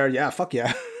camera was there, yeah, fuck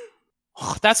yeah.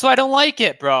 That's why I don't like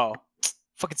it, bro.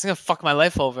 Fuck, it's gonna fuck my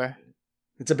life over.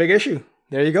 It's a big issue.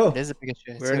 There you go. It is a big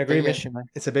issue. We're in agreement. Issue, man.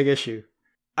 It's a big issue.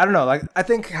 I don't know. Like, I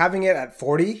think having it at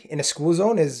 40 in a school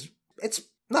zone it's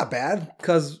not bad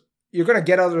because you're gonna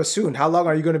get out of it soon. How long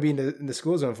are you gonna be in the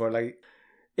school zone for? Like,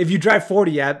 if you drive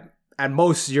 40 at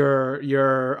most,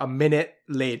 you're a minute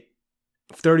late,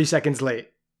 30 seconds late,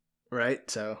 right?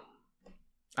 So,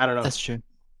 I don't know. That's true.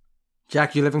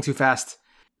 Jack, you're living too fast.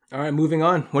 All right, moving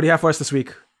on. What do you have for us this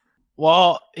week?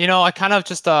 Well, I kind of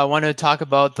just wanted to talk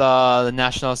about the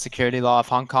national security law of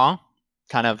Hong Kong.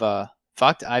 Kind of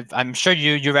fucked. I'm sure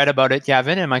you read about it,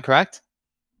 Gavin. Am I correct?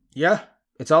 Yeah,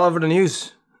 it's all over the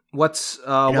news. What's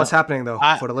happening though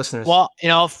for the listeners?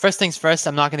 Well, first things first.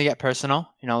 I'm not gonna get personal.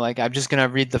 Like I'm just gonna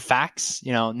read the facts.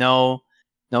 No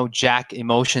Jack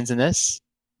emotions in this.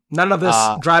 None of this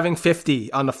driving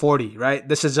 50 on the 40, right?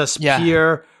 This is just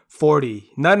pure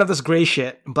 40. None of this gray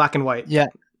shit, black and white. Yeah.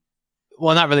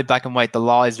 Well, not really black and white. The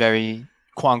law is very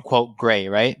quote unquote gray,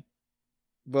 right?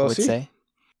 We'll see. Say.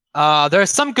 There are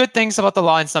some good things about the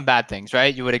law and some bad things,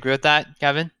 right? You would agree with that,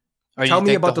 Kevin? Tell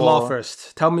me about the law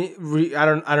first. Tell me. I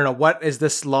don't know. What is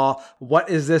this law? What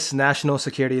is this national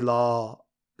security law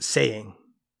saying?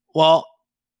 Well,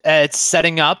 it's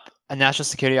setting up a national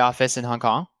security office in Hong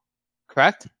Kong.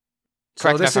 Correct?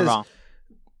 Correct me if I'm wrong.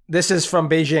 This is from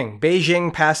Beijing.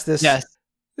 Beijing passed this. Yes.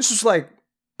 This was like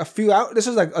this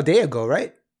was like a day ago,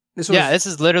 right? This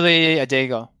is literally a day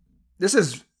ago. This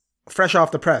is fresh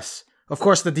off the press. Of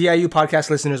course, the DIU podcast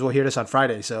listeners will hear this on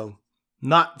Friday, so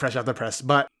not fresh off the press,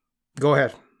 but go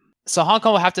ahead. So Hong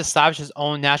Kong will have to establish its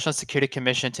own national security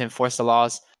commission to enforce the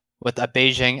laws with a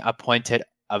Beijing appointed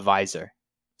advisor.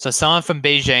 So someone from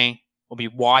Beijing will be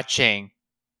watching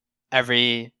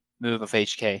every move of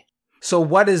HK. So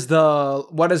what is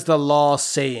the law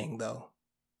saying though?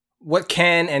 What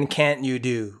can and can't you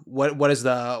do? What is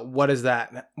that?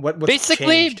 What's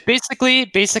changed?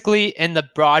 Basically, in the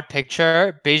broad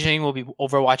picture, Beijing will be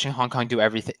overwatching Hong Kong do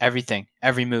everything,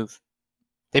 every move.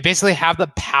 They basically have the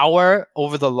power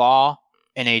over the law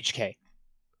in HK.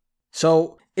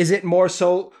 So is it more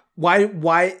so?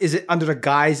 Why is it under the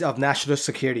guise of national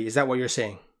security? Is that what you're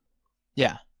saying?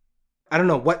 Yeah. I don't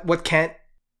know what can't.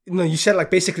 No, you said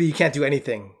like basically you can't do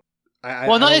anything.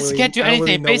 Can't do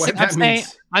anything.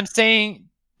 I'm saying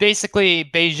basically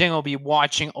Beijing will be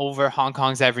watching over Hong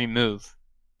Kong's every move.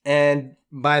 And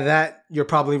by that, you're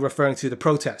probably referring to the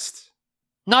protests.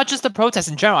 Not just the protests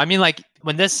in general. I mean, like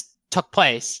when this took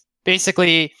place,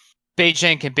 basically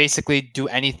Beijing can basically do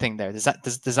anything there. Does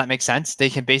that make sense? They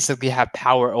can basically have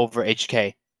power over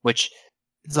HK, which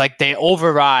is like they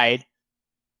override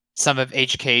some of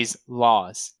HK's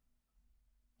laws.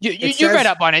 You read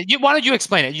up on it. Why don't you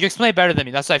explain it? You explain it better than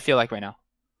me. That's what I feel like right now.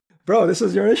 Bro, this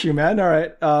is your issue, man. All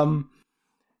right.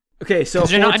 Okay, so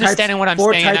you're not understanding what I'm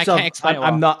saying, and I can't explain it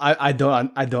well. I'm not. I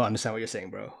don't understand what you're saying,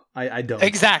 bro. I don't.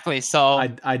 Exactly. So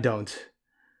I don't.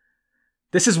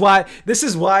 This is why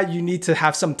you need to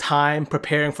have some time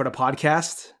preparing for the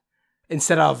podcast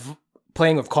instead of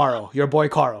playing with Carl, your boy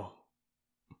Carl.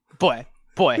 Boy.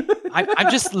 I'm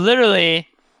just literally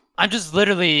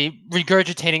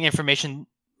regurgitating information.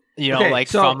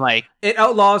 It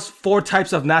outlaws 4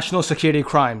 types of national security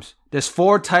crimes. There's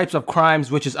 4 types of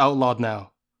crimes which is outlawed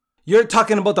now. You're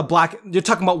talking about you're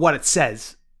talking about what it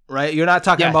says, right? You're not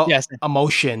talking about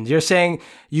emotion. You're saying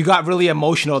you got really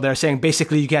emotional there, saying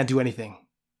basically you can't do anything.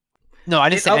 No, I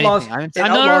didn't say anything.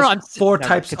 I'm four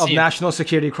types of national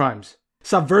security crimes: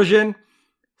 subversion,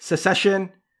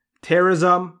 secession,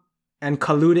 terrorism, and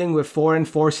colluding with foreign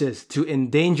forces to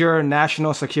endanger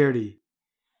national security.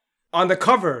 On the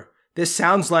cover, this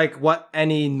sounds like what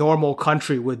any normal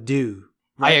country would do.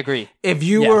 Right? I agree. If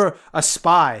you were a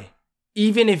spy,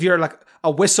 even if you're like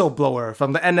a whistleblower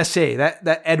from the NSA,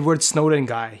 that Edward Snowden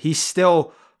guy, he's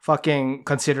still fucking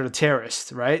considered a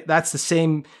terrorist, right? That's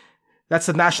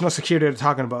the national security they're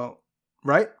talking about,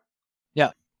 right?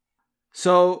 Yeah.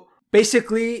 So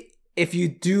basically, if you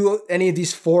do any of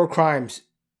these four crimes,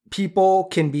 people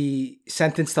can be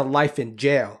sentenced to life in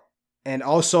jail. And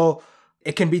also,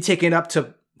 it can be taken up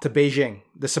to Beijing,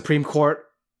 the Supreme Court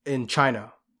in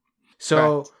China.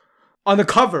 So on the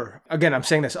cover, again, I'm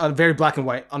saying this, very black and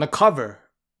white. On the cover,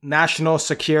 national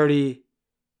security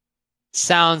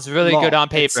sounds really good on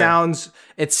paper.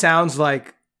 It sounds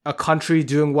like a country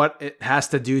doing what it has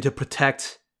to do to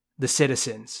protect the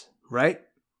citizens, right?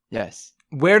 Yes.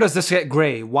 Where does this get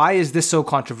gray? Why is this so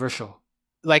controversial?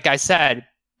 Like I said,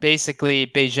 basically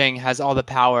Beijing has all the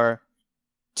power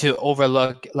to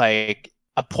overlook, like,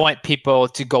 appoint people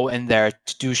to go in there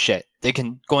to do shit. They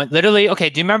can go in literally. Okay,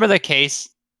 do you remember the case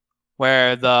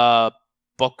where the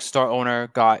bookstore owner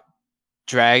got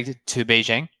dragged to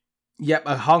Beijing? Yep,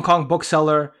 a Hong Kong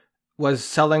bookseller was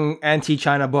selling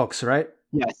anti-China books, right?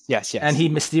 Yes. And he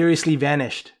mysteriously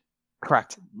vanished.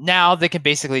 Correct. Now they can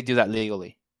basically do that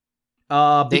legally.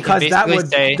 Because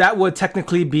that would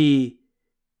technically be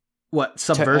what,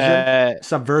 subversion?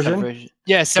 Subversion?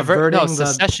 Yeah, subverting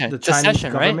secession. The Chinese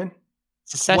secession, government. Right?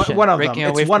 Secession. One of breaking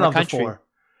them. Away it's one from of the country. The four.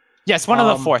 Yes, one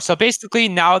of the four. So basically,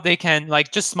 now they can,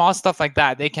 like, just small stuff like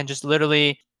that. They can just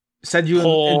literally send you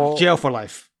in jail for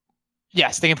life.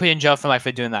 Yes, they can put you in jail for life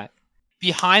for doing that.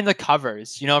 Behind the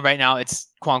covers, right now it's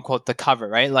quote unquote the cover,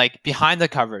 right? Like, behind the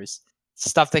covers,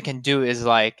 stuff they can do is,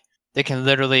 like, they can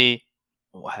literally,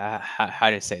 how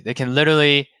do you say? They can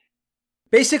literally.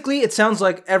 Basically, it sounds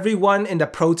like everyone in the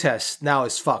protest now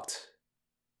is fucked.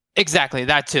 Exactly,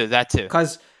 that too.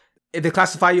 Because if they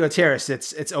classify you a terrorist,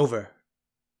 it's over.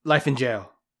 Life in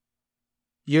jail.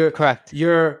 Correct.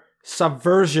 Your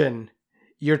subversion.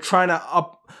 You're trying to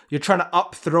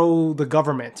upthrow the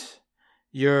government.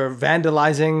 You're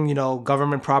vandalizing,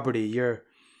 government property. You're,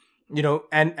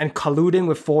 and colluding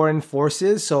with foreign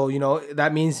forces. So,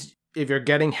 that means if you're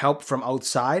getting help from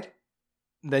outside,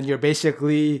 then you're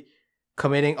basically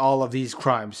committing all of these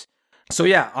crimes. So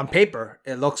yeah, on paper,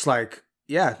 it looks like,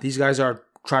 these guys are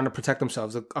trying to protect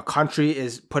themselves. A country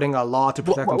is putting a law to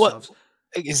protect themselves.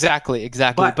 Exactly.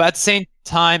 But at the same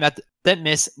time, that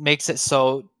makes it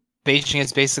so Beijing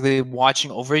is basically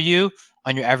watching over you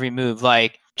on your every move.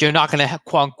 Like, you're not going to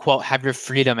quote unquote have your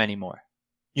freedom anymore.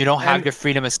 You don't have your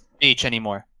freedom of speech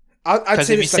anymore. I'd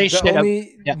say this,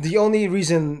 the only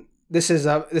reason this is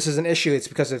an issue, it's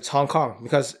because it's Hong Kong.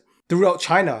 Because throughout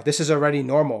China, this is already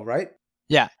normal, right?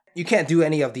 Yeah. You can't do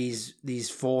any of these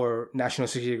four national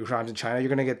security crimes in China. You're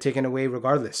going to get taken away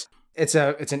regardless. It's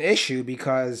an issue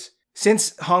because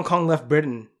since Hong Kong left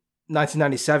Britain,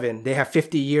 1997, they have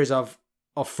 50 years of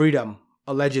freedom,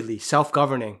 allegedly,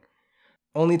 self-governing.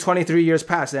 Only 23 years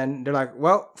passed, and they're like,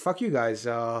 well, fuck you guys.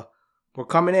 We're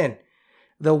coming in.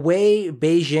 The way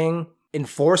Beijing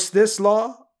enforced this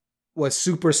law was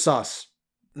super sus.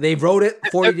 They wrote it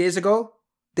 40 days ago.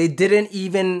 They didn't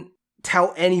even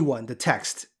tell anyone the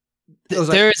text. It was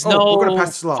there's no we're going to pass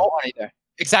this law. Vote on either.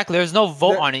 Exactly. There's no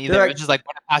vote on it either. Like, it's just like,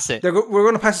 we're going to pass it. We're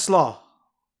going to pass this law.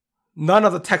 None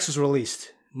of the text was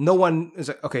released. No one is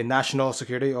like, okay, national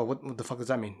security. Oh, what the fuck does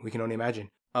that mean? We can only imagine.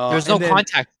 There's no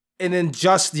contact. And then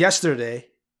just yesterday,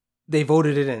 they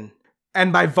voted it in.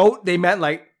 And by vote, they meant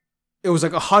like, it was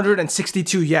like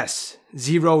 162 yes,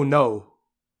 0 no.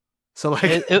 So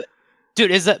like...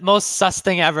 dude, it's the most sus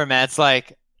thing ever, man. It's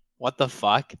like, what the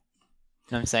fuck? You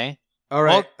know what I'm saying? All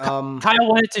right. Well, Kyle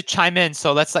wanted to chime in,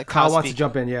 so let's let Kyle wants to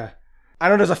jump in, yeah. I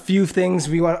know there's a few things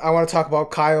I want to talk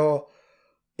about, Kyle,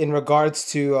 in regards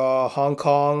to Hong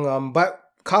Kong. But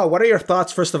Kyle, what are your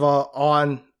thoughts, first of all,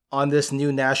 on this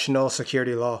new national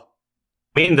security law?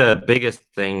 I mean, the biggest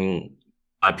thing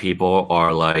why people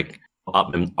are like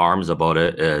up in arms about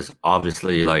it is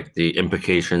obviously like the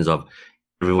implications of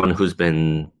everyone who's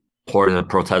been supporting the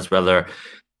protest, whether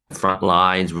front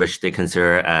lines, which they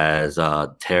consider as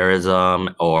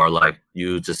terrorism, or like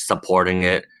you just supporting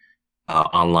it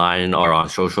online or on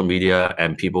social media,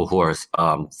 and people who are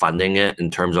funding it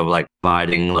in terms of like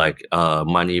providing like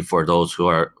money for those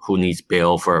who needs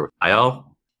bail for IO.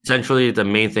 Essentially, the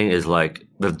main thing is like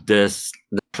with this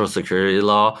national security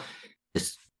law,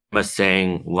 it's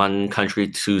saying one country,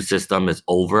 two system is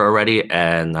over already,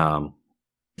 and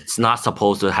it's not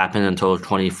supposed to happen until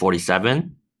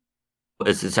 2047.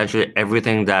 It's essentially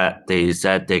everything that they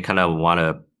said they kind of want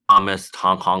to promise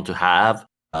Hong Kong to have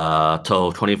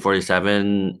till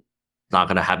 2047. Not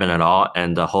going to happen at all.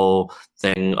 And the whole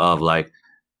thing of like,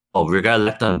 oh, we're going to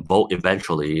let them vote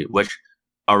eventually, which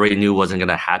already knew wasn't going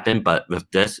to happen. But with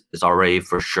this, it's already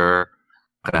for sure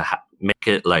going to make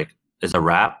it like it's a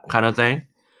wrap kind of thing.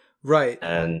 Right.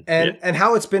 And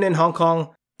how it's been in Hong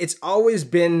Kong, it's always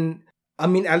been, I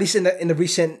mean, at least in the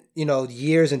recent,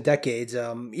 years and decades,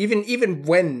 even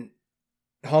when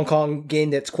Hong Kong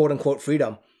gained its quote unquote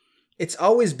freedom, it's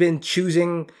always been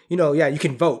choosing, you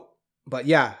can vote, but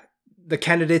the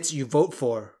candidates you vote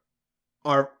for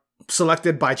are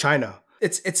selected by China.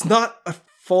 It's not a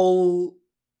full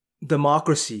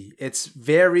democracy. It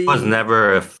was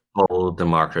never a full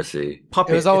democracy.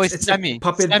 Puppet. It was always it's semi. A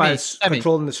puppet by semi.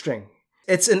 controlling the string.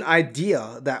 It's an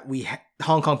idea that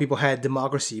Hong Kong people had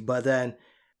democracy, but then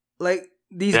like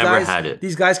these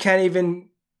guys can't even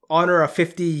honor a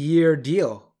 50-year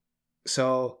deal.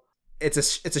 So it's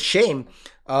a shame.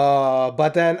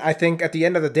 But then I think at the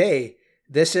end of the day,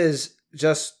 this is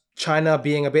just China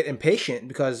being a bit impatient,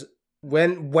 because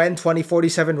when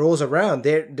 2047 rolls around,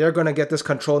 they're going to get this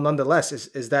control nonetheless.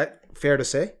 Is that fair to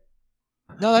say?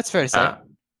 No, that's fair to say.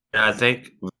 I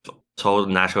think total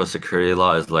national security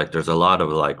law is like there's a lot of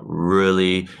like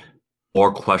really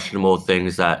more questionable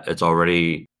things that it's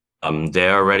already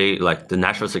they're already like the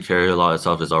national security law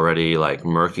itself is already like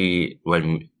murky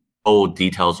when old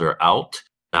details are out.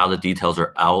 Now the details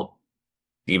are out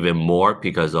even more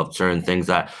because of certain things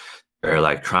that they're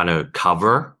like trying to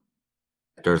cover.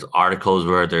 There's articles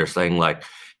where they're saying like,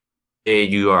 hey,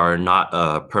 you are not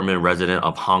a permanent resident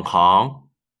of Hong Kong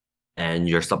and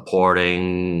you're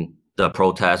supporting the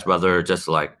protest, whether just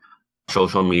like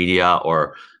social media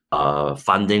or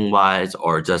funding wise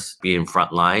or just being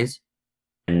front lines.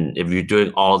 And if you're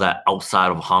doing all that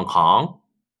outside of Hong Kong,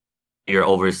 you're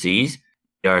overseas,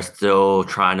 they're still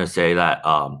trying to say that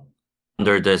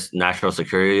under this national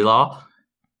security law,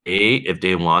 if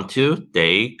they want to,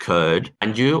 they could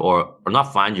find you or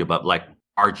not find you, but like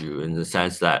charge you in the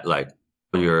sense that like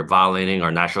you're violating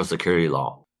our national security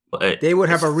law. They would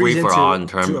have a reason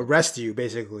to arrest you,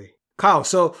 basically. Kyle,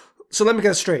 so let me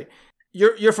get it straight.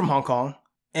 You're from Hong Kong,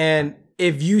 and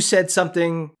if you said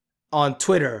something on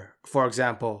Twitter, for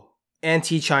example,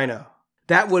 anti-China,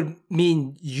 that would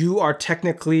mean you are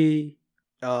technically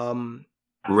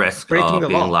risk of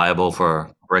being liable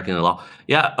for breaking the law.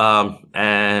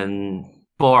 And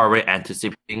people are already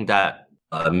anticipating that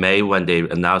May when they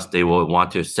announced they will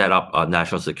want to set up a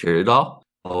national security law.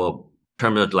 In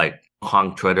terms of like Hong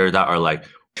Kong Twitter that are like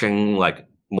pushing like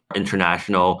more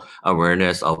international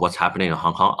awareness of what's happening in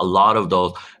Hong Kong. A lot of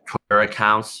those Twitter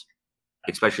accounts,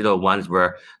 especially the ones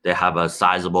where they have a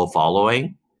sizable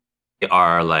following, they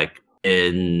are like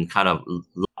in kind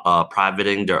of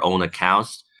privating their own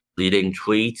accounts, deleting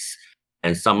tweets,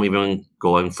 and some even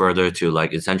going further to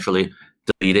like essentially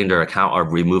deleting their account or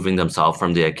removing themselves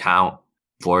from the account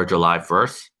for July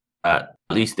 1st. At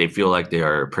least they feel like they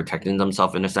are protecting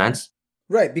themselves in a sense.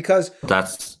 Right, because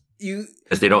because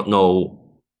they don't know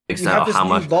exactly how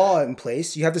much law in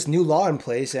place. You have this new law in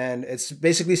place, and it's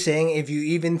basically saying if you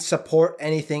even support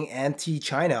anything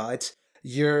anti-China,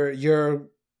 you're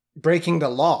breaking the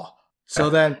law. So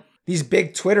then these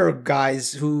big Twitter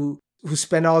guys who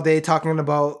spend all day talking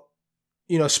about,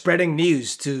 spreading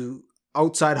news to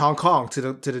outside Hong Kong to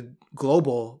the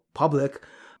global public,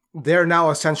 they're now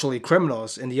essentially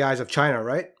criminals in the eyes of China,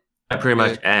 right? Yeah, pretty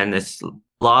much. And it's a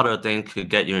lot of things could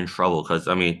get you in trouble because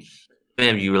I mean,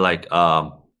 if you like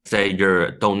say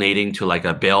you're donating to like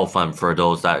a bail fund for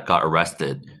those that got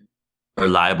arrested, are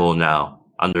liable now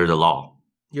under the law.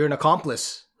 You're an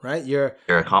accomplice, right? You're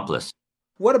an accomplice.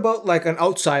 What about like an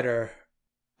outsider?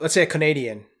 Let's say a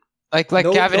Canadian. Like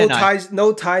Gavin and I.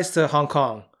 No ties to Hong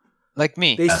Kong. Like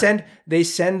me. They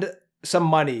send some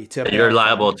money to. You're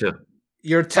liable to.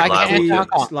 You're technically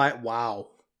like wow.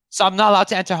 So I'm not allowed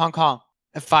to enter Hong Kong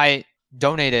if I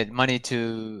donated money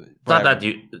to. Not that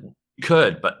you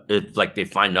could, but if like they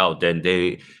find out, then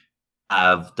they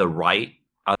have the right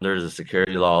under the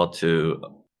security law to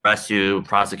arrest you,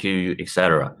 prosecute you,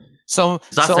 etc. So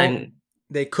saying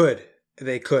they could.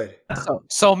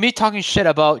 So me talking shit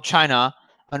about China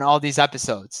on all these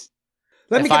episodes.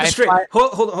 Let me get this straight.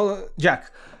 Hold on,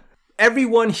 Jack.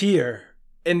 Everyone here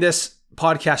in this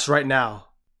podcast right now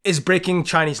is breaking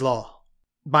Chinese law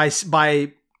by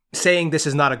saying this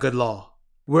is not a good law.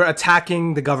 We're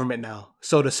attacking the government now,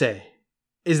 so to say.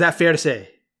 Is that fair to say?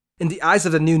 in the eyes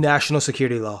of the new national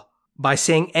security law, by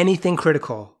saying anything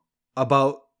critical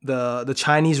about the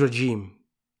Chinese regime,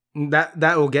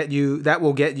 that will get you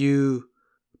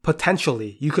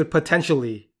potentially. You could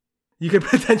potentially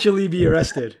be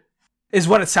arrested. Is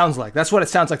what it sounds like. That's what it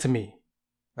sounds like to me.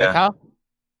 Right, Kyle?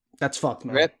 That's fucked,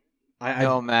 man. Rip.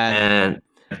 No, man.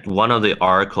 And one of the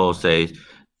articles says,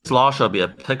 this law shall be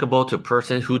applicable to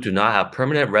persons who do not have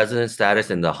permanent resident status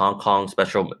in the Hong Kong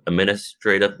Special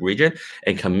Administrative Region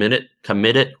and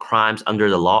committed crimes under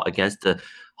the law against the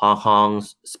Hong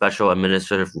Kong's Special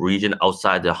Administrative Region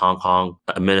outside the Hong Kong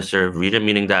Administrative Region,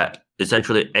 meaning that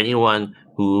essentially anyone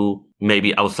who may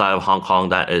be outside of Hong Kong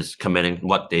that is committing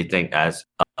what they think as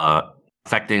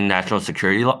affecting national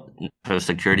security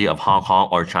of Hong Kong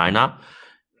or China,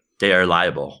 they are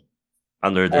liable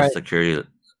under the security.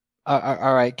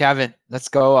 All right, Gavin, let's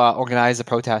go organize a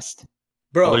protest.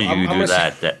 Bro, I'm gonna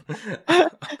say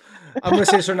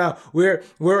this right now. We're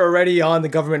already on the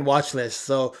government watch list.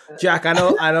 So, Jack, I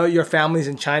know your family's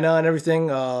in China and everything.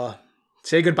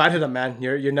 Say goodbye to them, man.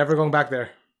 You're never going back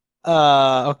there.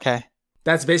 Okay.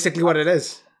 That's basically what it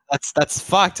is. That's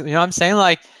fucked. You know what I'm saying?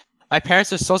 Like, my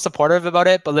parents are so supportive about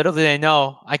it, but little do they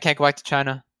know I can't go back to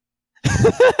China.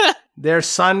 Their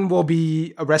son will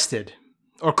be arrested.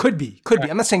 Or could be.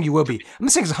 I'm not saying you will be. I'm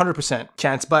not saying it's 100%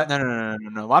 chance, but no.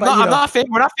 We're not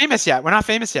famous yet.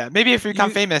 Maybe if we become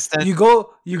famous, then you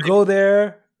go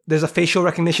there. There's a facial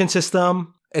recognition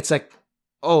system. It's like,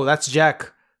 oh, that's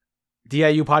Jack,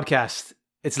 DIU podcast.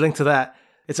 It's linked to that.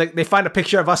 It's like they find a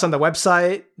picture of us on the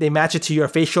website. They match it to your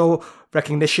facial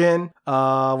recognition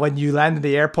when you land in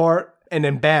the airport, and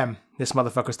then bam, this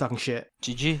motherfucker's talking shit.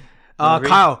 GG.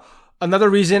 Kyle.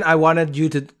 Another reason I wanted you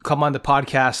to come on the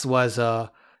podcast was,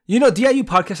 DIU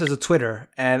Podcast has a Twitter,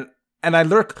 and I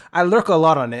lurk a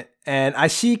lot on it, and I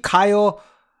see Kyle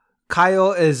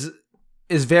is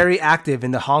very active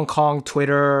in the Hong Kong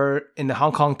Twitter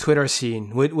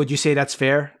scene. Would you say that's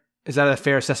fair? Is that a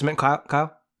fair assessment,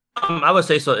 Kyle? I would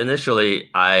say so.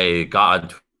 Initially, I got on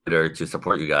Twitter to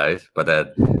support you guys, but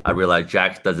then I realized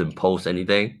Jack doesn't post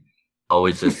anything.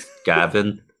 Always just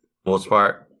Gavin, most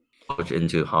part.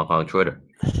 Into Hong Kong Twitter.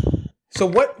 So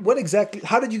what exactly?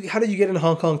 How did you get into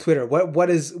Hong Kong Twitter? What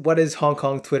is Hong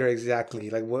Kong Twitter exactly?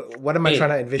 Like what am I trying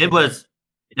to envision?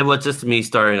 It was just me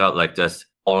starting out like just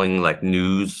following like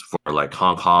news for like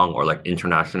Hong Kong or like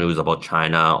international news about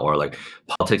China or like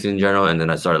politics in general, and then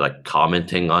I started like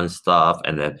commenting on stuff,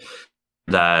 and then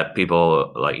that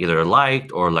people like either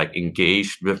liked or like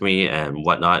engaged with me and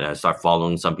whatnot, and I start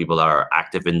following some people that are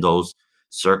active in those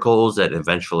circles, and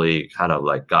eventually kind of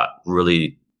like got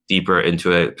really deeper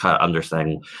into it, kind of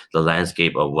understanding the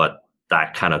landscape of what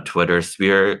that kind of Twitter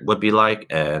sphere would be like,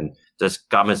 and just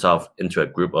got myself into a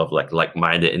group of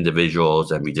like-minded individuals,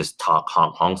 and we just talk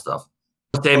Hong Kong stuff.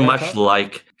 Much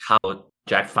like how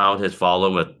Jack found his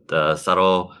following with the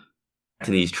subtle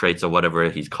Chinese traits or whatever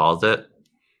he calls it.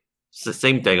 It's the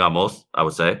same thing almost, I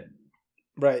would say.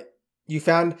 Right. You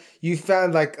found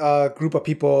like a group of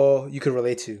people you could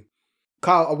relate to.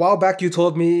 Kyle, a while back you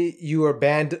told me you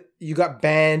got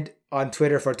banned on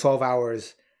Twitter for 12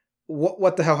 hours.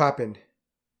 What the hell happened?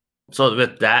 So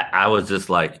with that, I was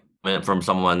just like, went from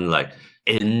someone like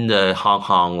in the Hong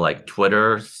Kong like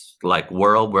Twitter like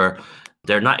world where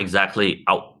they're not exactly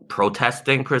out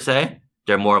protesting per se.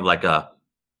 They're more of like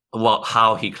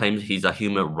how he claims he's a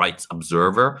human rights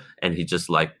observer, and he just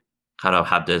like kind of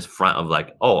have this front of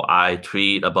like, oh, I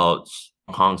tweet about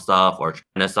Hong Kong stuff or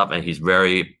China stuff, and he's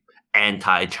very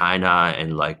anti-China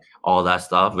and like all that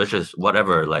stuff, which is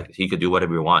whatever, like he could do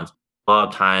whatever he wants. A lot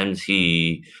of times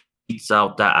he tweets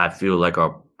out that I feel like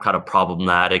are kind of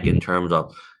problematic in terms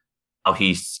of how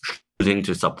he's choosing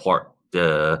to support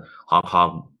the Hong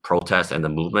Kong protest and the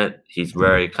movement. He's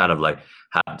very kind of like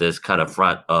have this kind of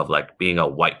front of like being a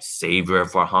white savior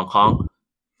for Hong Kong.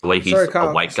 The way he's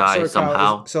a white guy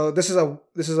somehow. Kyle, so this is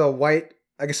a white,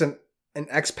 I guess an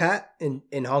expat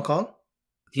in Hong Kong.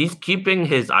 He's keeping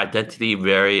his identity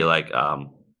very like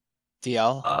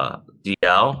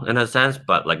DL in a sense,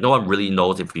 but like no one really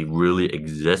knows if he really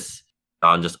exists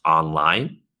on just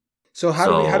online. So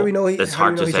how do we know he's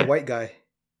a white guy?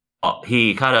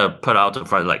 He kind of put out the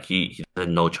front like he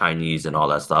doesn't know Chinese and all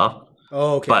that stuff.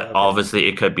 Oh, okay. But obviously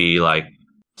it could be like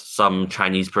some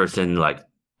Chinese person like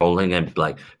trolling and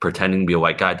like pretending to be a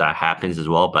white guy. That happens as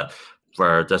well. But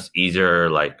for just easier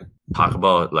like talk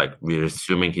about like we're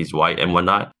assuming he's white and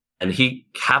whatnot. And he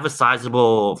have a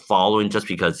sizable following just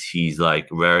because he's like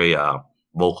very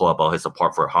vocal about his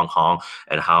support for Hong Kong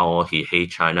and how he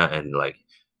hates China and like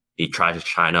he tries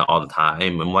China all the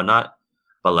time and whatnot.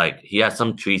 But like he has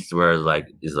some tweets where like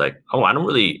he's like, oh,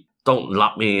 don't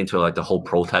lock me into like the whole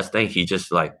protest thing. He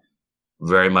just like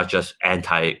very much just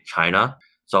anti-China.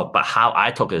 So, but how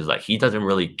I took it is like he doesn't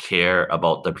really care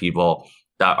about the people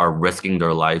that are risking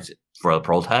their lives for the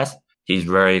protest. He's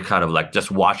very kind of like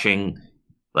just watching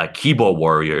like keyboard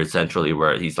warrior essentially,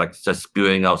 where he's like just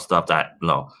spewing out stuff that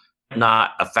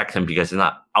not affect him because he's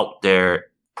not out there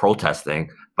protesting,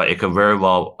 but it could very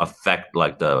well affect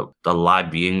like the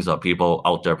live beings of people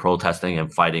out there protesting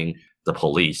and fighting the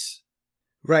police.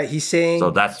 Right. He's saying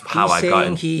so. That's how I got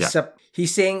in.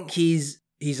 He's saying he's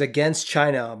against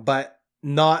China, but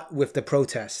not with the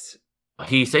protests.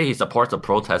 He say he supports the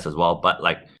protests as well, but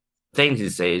like things he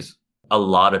says, a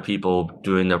lot of people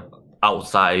doing the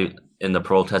outside in the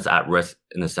protests at risk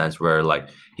in a sense where like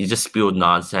he just spewed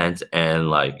nonsense, and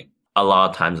like a lot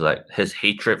of times like his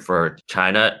hatred for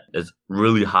China is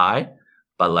really high,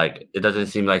 but like it doesn't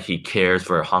seem like he cares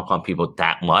for Hong Kong people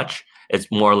that much. It's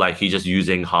more like he's just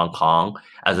using Hong Kong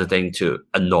as a thing to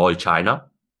annoy China,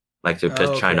 like to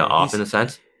piss China off in a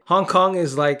sense. Hong Kong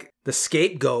is like the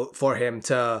scapegoat for him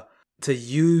to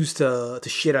use to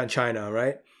shit on China,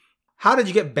 right? How did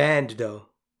you get banned though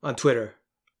on Twitter?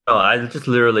 Oh, I just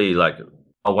literally like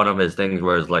one of his things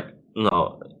where it's like,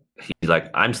 he's like,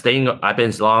 I've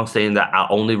been long saying that I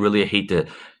only really hate the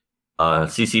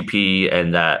CCP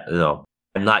and that,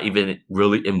 I'm not even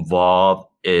really involved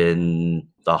in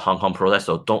the Hong Kong protest.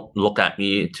 So don't look at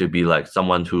me to be like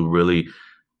someone to really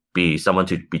be someone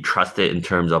to be trusted in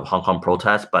terms of Hong Kong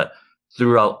protests. But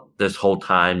throughout this whole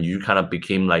time, you kind of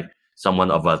became like someone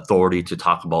of authority to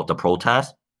talk about the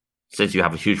protest since you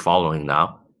have a huge following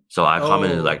now. So I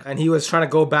commented like... And he was trying to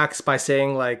go back by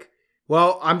saying like,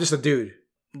 well, I'm just a dude.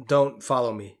 Don't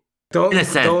follow me. In a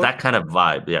sense, that kind of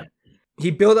vibe, yeah.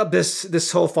 He built up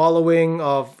this whole following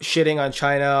of shitting on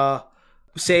China,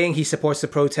 saying he supports the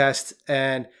protest,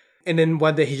 and then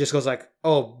one day he just goes like,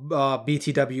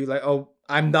 BTW, like,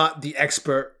 I'm not the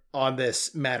expert on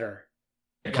this matter.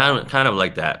 Kind of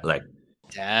like that. Like,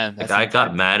 damn, like I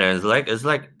got mad, and it's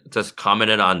like just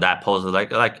commented on that post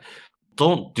like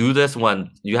don't do this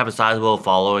when you have a sizable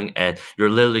following and you're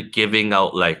literally giving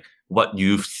out like what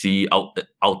you see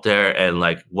out there and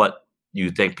like what you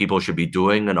think people should be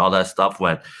doing and all that stuff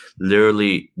when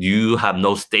literally you have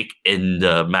no stake in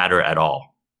the matter at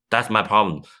all. That's my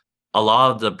problem. A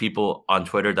lot of the people on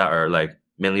Twitter that are like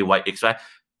mainly white expats,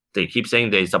 they keep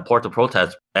saying they support the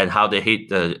protests and how they hate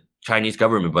the Chinese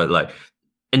government, but like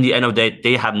in the end of the day,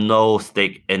 they have no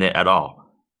stake in it at all.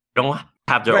 They don't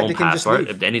have their own passport.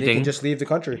 If anything, they can just leave the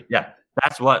country. Yeah,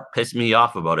 that's what pissed me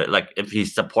off about it. Like if he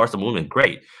supports the movement,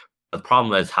 great. The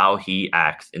problem is how he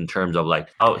acts in terms of like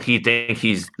how he thinks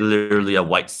he's literally a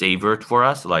white savior for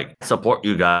us. Like, support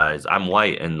you guys. I'm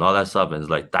white and all that stuff. And it's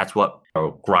like, that's what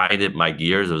grinded my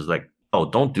gears. It was like, oh,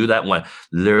 don't do that when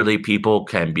literally people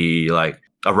can be like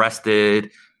arrested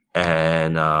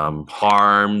and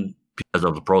harmed because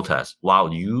of the protest.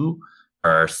 While you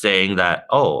are saying that,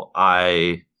 oh,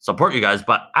 I support you guys,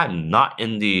 but I'm not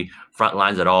in the front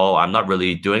lines at all. I'm not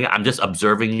really doing it. I'm just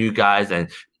observing you guys and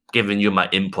giving you my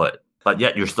input, but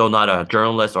yet you're still not a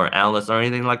journalist or analyst or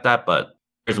anything like that. But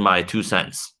here's my 2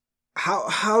 cents.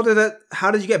 How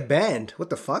did you get banned? What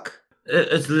the fuck?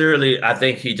 It's literally, I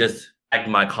think he just liked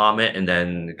my comment and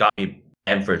then got me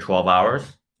banned for 12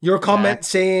 hours. Your comment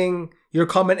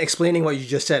explaining what you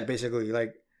just said, basically,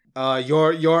 like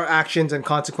your actions and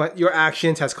your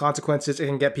actions has consequences. It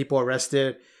can get people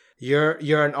arrested.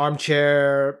 You're an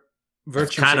armchair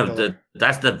virtue signaler.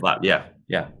 That's the vibe.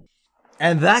 Yeah.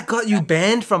 And that got you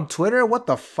banned from Twitter? What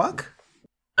the fuck?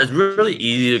 It's really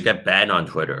easy to get banned on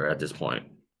Twitter at this point.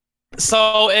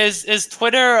 So is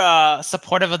Twitter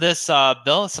supportive of this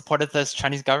bill? Supportive of this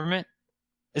Chinese government?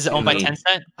 Is it owned by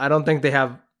Tencent? I don't think they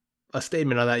have a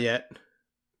statement on that yet.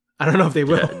 I don't know if they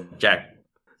will. Jack.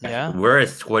 Yeah. Where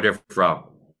is Twitter from?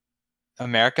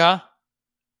 America?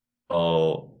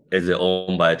 Oh, is it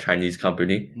owned by a Chinese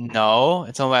company? No,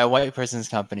 it's owned by a white person's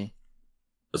company.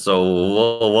 So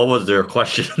what was their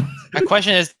question? My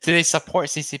question is, do they support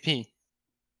CCP?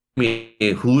 I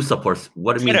mean, who supports?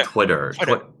 What do you mean Twitter?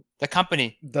 The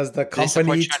company. Does the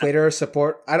company Twitter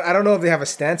support? I don't know if they have a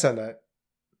stance on that.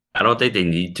 I don't think they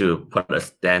need to put a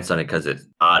stance on it because it's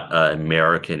not an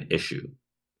American issue.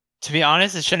 To be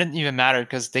honest, it shouldn't even matter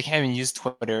because they can't even use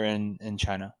Twitter in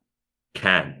China.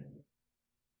 Can.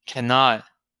 Cannot.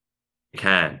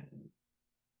 Can.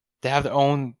 They have their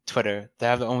own Twitter. They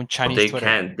have their own Chinese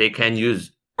Twitter. They can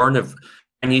use foreign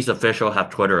Chinese officials have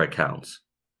Twitter accounts.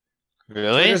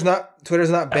 Really? Twitter's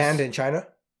not banned in China?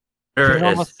 For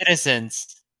normal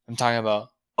citizens, I'm talking about.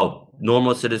 Oh,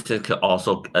 normal citizens can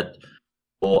also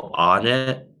go on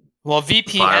it. Well,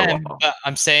 VPN, but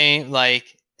I'm saying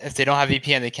like if they don't have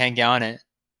VPN, they can't get on it.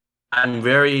 I'm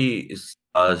very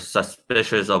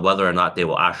suspicious of whether or not they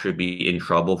will actually be in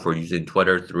trouble for using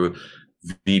Twitter through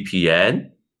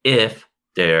VPN if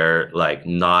they're like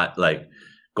not like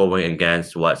going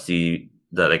against what the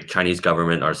like Chinese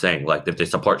government are saying. Like if they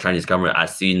support Chinese government, I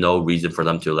see no reason for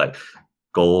them to like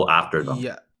go after them.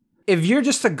 Yeah. If you're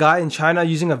just a guy in China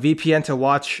using a VPN to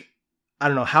watch, I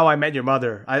don't know, How I Met Your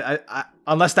Mother, I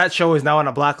unless that show is now on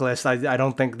a blacklist, I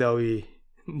don't think they'll be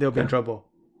in trouble.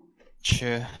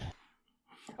 True.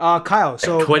 Kyle,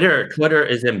 so Twitter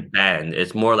isn't banned.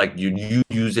 It's more like you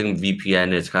using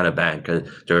VPN is kind of banned because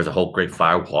there's a whole great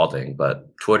firewall thing.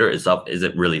 But Twitter itself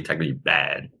isn't really technically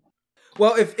banned.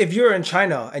 Well, if you're in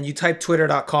China and you type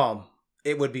twitter.com,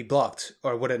 it would be blocked,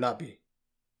 or would it not be?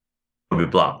 It would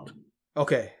be blocked.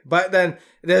 Okay, but then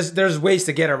there's ways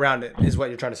to get around it, is what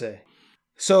you're trying to say.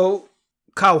 So,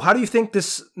 Kyle, how do you think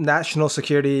this national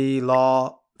security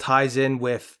law ties in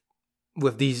with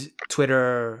these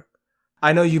Twitter?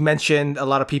 I know you mentioned a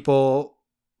lot of people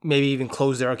maybe even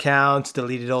close their accounts,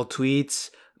 deleted old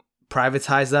tweets,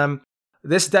 privatize them.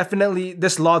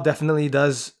 This law definitely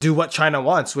does do what China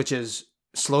wants, which is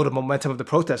slow the momentum of the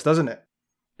protest, doesn't it?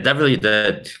 It definitely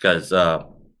did, because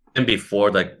and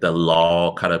before like the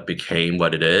law kind of became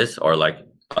what it is, or like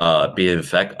be in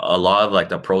effect, a lot of like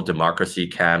the pro-democracy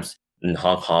camps in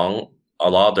Hong Kong, a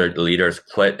lot of their leaders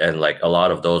quit, and like a lot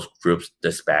of those groups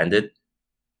disbanded.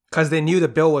 Because they knew the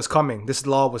bill was coming. This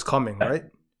law was coming, right?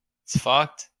 It's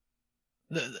fucked.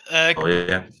 Oh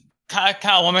yeah.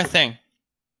 Kyle, one more thing.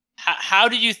 How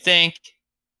do you think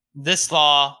this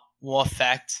law will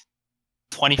affect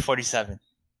 2047?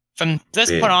 From this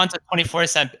point on to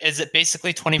 2047, is it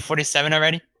basically 2047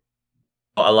 already?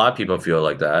 A lot of people feel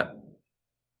like that.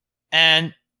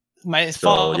 And my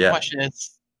follow-up question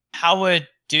is, how would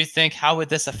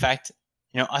this affect,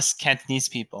 us Cantonese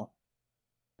people?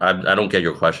 I don't get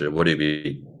your question. What do you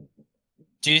mean?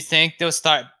 Do you think they'll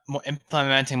start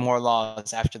implementing more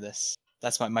laws after this?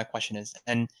 That's what my question is.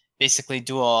 And basically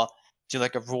do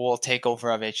like a rule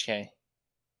takeover of HK.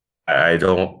 I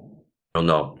don't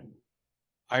know.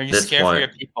 Are you scared for your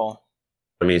people?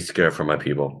 I mean, scared for my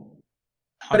people.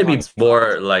 I'm gonna be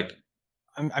more like.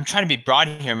 I'm trying to be broad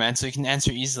here, man, so you can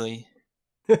answer easily.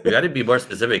 You got to be more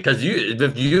specific, because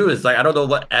it's like I don't know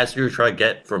what answer you're trying to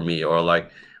get from me, or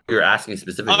like you're asking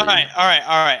specifically. All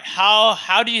right.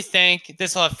 How do you think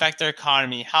this will affect their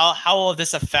economy? How will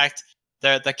this affect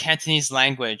the Cantonese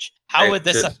language? How would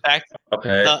this affect?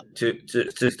 Okay,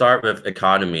 to start with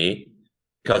economy,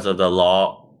 because of the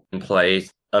law in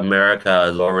place, America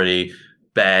has already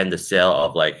banned the sale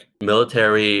of like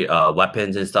military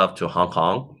weapons and stuff to Hong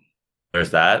Kong.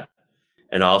 There's that,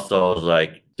 and also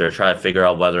like they're trying to figure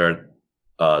out whether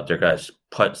they're gonna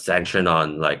put sanction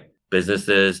on like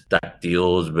businesses that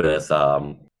deals with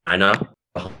China,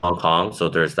 Hong Kong. So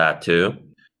there's that too.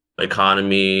 The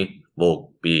economy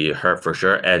will be hurt for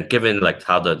sure, and given like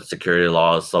how the security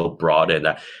law is so broad and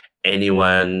that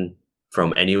anyone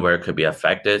from anywhere could be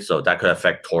affected, so that could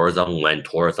affect tourism when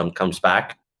tourism comes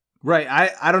back. Right.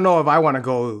 I don't know if I want to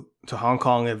go to Hong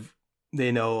Kong if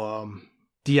they know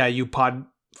DIU Pod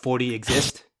 40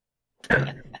 exist.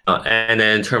 And then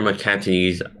in terms of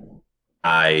Cantonese,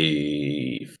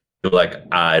 I feel like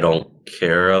I don't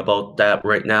care about that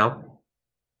right now.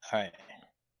 All right.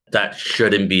 That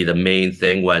shouldn't be the main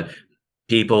thing when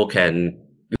people can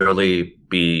really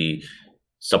be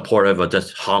supportive of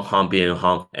just Hong Kong being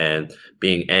Hong and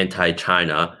being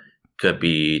anti-China could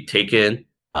be taken,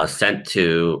 sent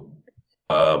to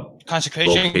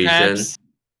concentration camps,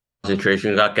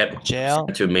 jail,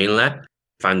 sent to mainland,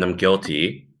 find them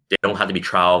guilty. They don't have to be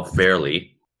tried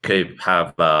fairly. Could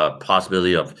have a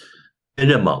possibility of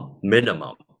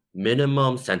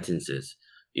minimum sentences,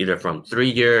 either from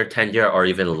 3-year, 10-year, or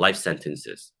even life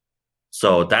sentences.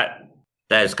 So that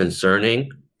is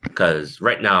concerning, because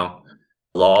right now,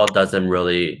 law doesn't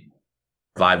really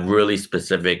provide really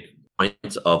specific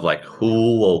points of like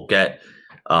who will get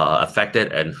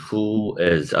affected and who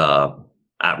is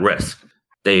at risk.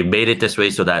 They made it this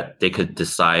way so that they could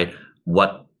decide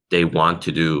what they want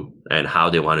to do and how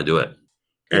they want to do it.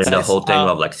 And the whole thing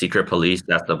of like secret police,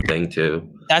 that's the thing too.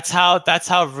 That's how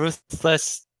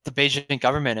ruthless the Beijing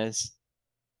government is.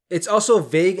 It's also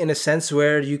vague in a sense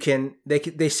where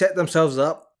they set themselves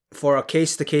up for a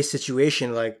case-to-case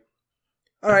situation. Like,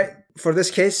 all right, for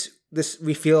this case,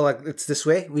 we feel like it's this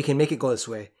way, we can make it go this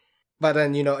way. But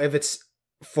then, if it's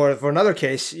for another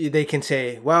case, they can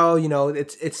say, well,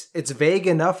 it's vague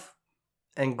enough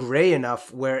and gray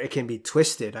enough where it can be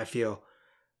twisted, I feel,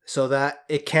 so that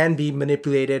it can be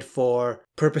manipulated for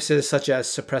purposes such as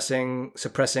suppressing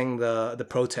the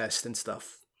protest and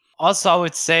stuff. Also, I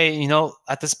would say,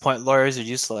 at this point, lawyers are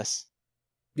useless.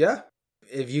 Yeah.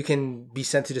 if you can be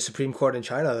sent to the Supreme Court in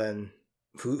China, then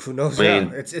who knows? I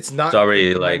mean, it's not.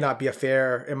 Sorry, it like might not be a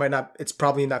fair. It might not. It's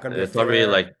probably not going to be a it's already fair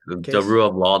like case. the rule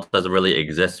of law doesn't really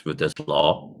exist with this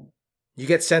law. You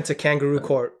get sent to kangaroo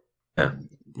court. Yeah.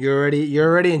 You're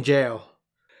already in jail.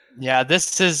 Yeah,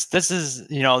 this is this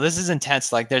is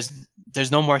intense. Like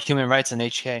there's no more human rights in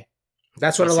HK.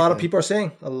 That's what a lot of people are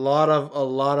saying. A lot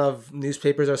of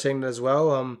newspapers are saying that as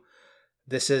well.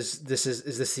 Is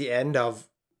this the end of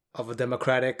a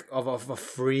democratic of a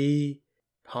free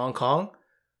Hong Kong?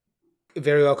 It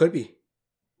very well could be.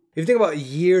 If you think about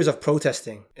years of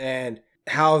protesting and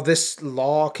how this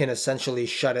law can essentially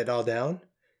shut it all down,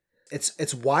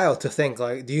 it's wild to think.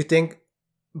 Like, do you think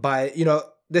by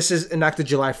this is enacted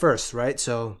July 1st, right?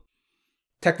 So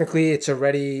technically, it's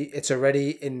already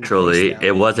in. Actually,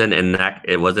 it wasn't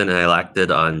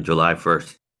elected on July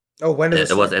 1st. Oh, when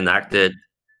is it? It was enacted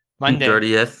Monday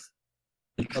 30th,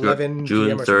 11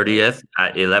 June PM 30th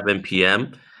at 11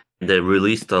 p.m. They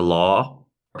released the law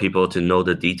for people to know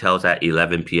the details at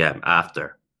 11 p.m.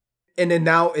 after. And then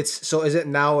now is it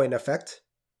now in effect?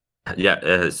 Yeah, it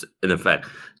is in effect.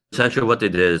 Essentially, what they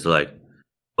did is like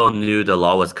people knew the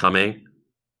law was coming,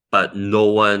 but no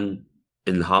one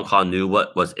in Hong Kong knew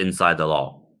what was inside the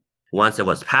law. Once it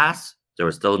was passed, there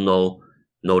was still no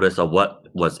notice of what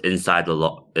was inside the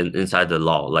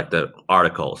law, like the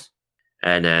articles.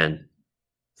 And then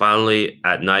finally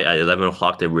at night at 11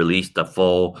 o'clock, they released the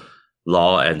full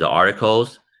law and the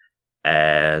articles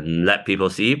and let people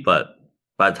see. But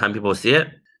by the time people see it,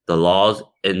 the laws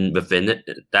within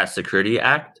that Security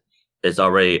Act is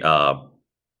already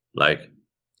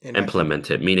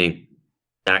implemented, meaning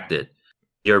enacted.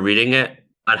 You're reading it,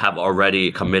 I'd have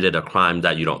already committed a crime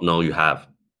that you don't know you have.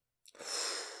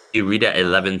 You read it at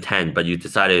 11:10, but you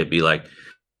decided to be like,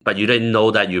 but you didn't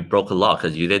know that you broke a law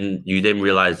because you didn't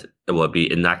realize it would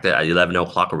be enacted at 11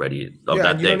 o'clock already.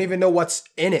 And you don't even know what's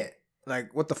in it.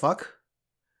 Like, what the fuck?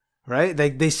 Right?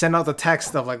 They send out the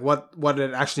text of like what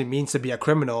it actually means to be a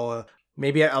criminal.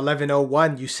 Maybe at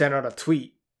 11:01 you send out a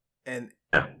tweet, and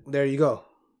there you go.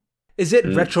 Is it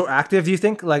retroactive? Do you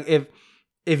think? Like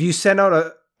if you send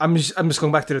out I'm just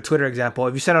going back to the Twitter example.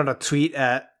 If you send out a tweet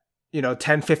at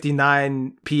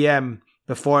 10:59 p.m.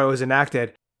 before it was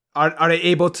enacted, are they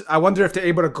able to? I wonder if they're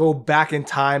able to go back in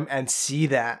time and see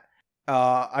that.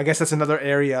 I guess that's another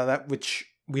area which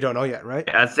we don't know yet, right?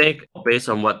 I think based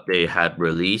on what they had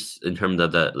released in terms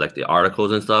of the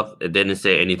articles and stuff, it didn't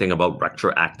say anything about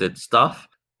retroactive stuff,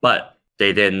 but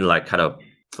they didn't kind of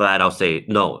flat out say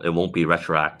no, it won't be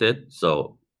retroactive.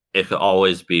 So it could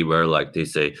always be where they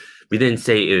say we didn't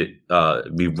say it.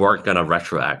 We weren't gonna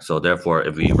retroact, so therefore,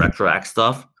 if we retroact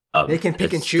stuff, they can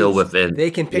pick and choose. Still within.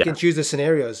 They can pick and choose the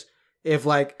scenarios. If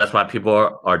that's why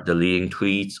people are deleting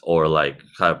tweets or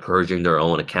kind of purging their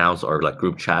own accounts or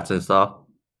group chats and stuff.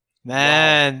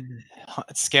 Man,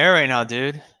 it's scary right now,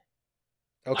 dude.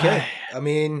 Okay, I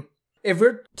mean, if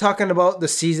we're talking about the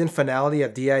season finale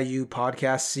of DIU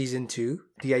Podcast Season 2,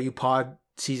 DIU Pod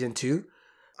Season 2,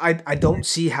 I don't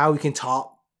see how we can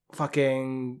top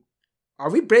fucking.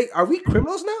 Are we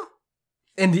criminals now?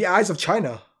 In the eyes of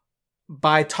China,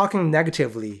 by talking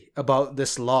negatively about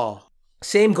this law.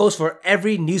 Same goes for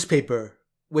every newspaper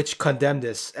which condemned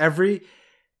this. Every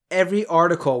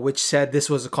article which said this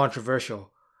was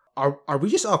controversial. Are we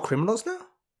just all criminals now?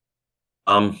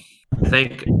 I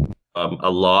think a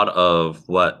lot of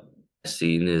what I've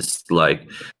seen is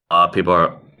people are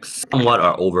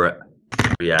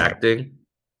overreacting.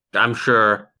 I'm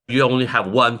sure you only have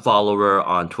one follower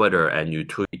on Twitter and you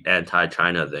tweet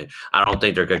anti-China thing. I don't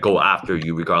think they're gonna go after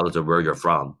you regardless of where you're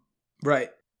from. Right.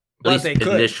 At least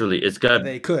initially, it's good.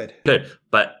 They could. Good,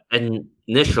 but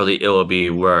initially it will be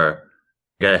where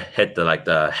you're gonna hit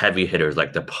the heavy hitters,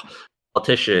 like the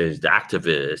politicians, the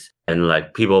activists, and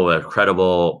people with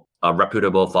credible,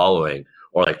 reputable following,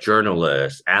 or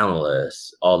journalists,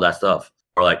 analysts, all that stuff,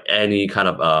 or any kind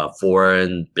of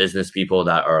foreign business people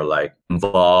that are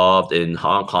involved in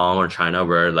Hong Kong or China,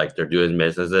 where they're doing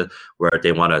businesses where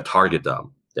they want to target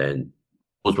them. Then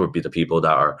those would be the people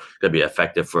that are going to be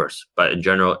affected first. But in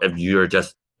general, if you're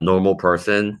just a normal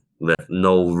person with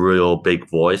no real big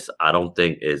voice, I don't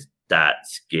think it's that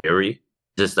scary.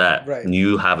 Just that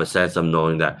you have a sense of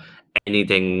knowing that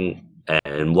anything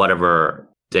and whatever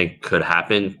thing could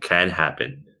happen can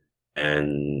happen,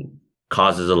 and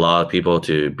causes a lot of people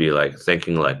to be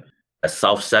thinking a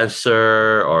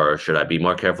self-censor, or should I be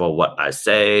more careful what I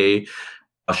say?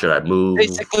 Or should I move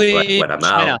basically when I'm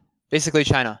China. out? Basically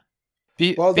China.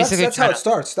 That's how it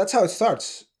starts. That's how it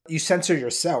starts. You censor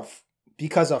yourself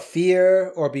because of fear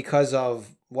or because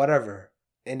of whatever.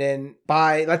 And then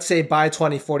by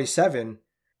 2047,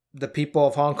 the people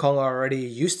of Hong Kong are already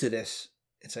used to this.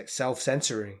 It's like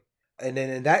self-censoring. And then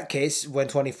in that case, when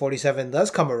 2047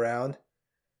 does come around,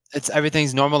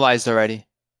 everything's normalized already.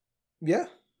 Yeah,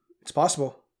 it's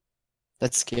possible.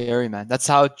 That's scary, man. That's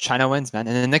how China wins, man.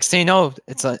 And the next thing you know,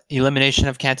 it's an elimination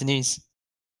of Cantonese.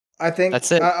 I think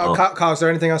that's it. Kyle, is there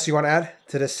anything else you want to add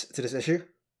to this issue?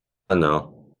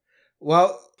 No.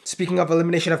 Well, speaking of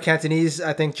elimination of Cantonese,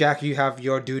 I think, Jack, you have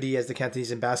your duty as the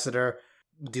Cantonese ambassador.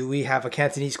 Do we have a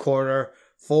Cantonese corner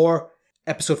for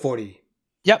episode 40?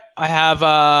 Yep, I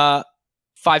have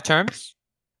 5 terms.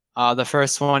 The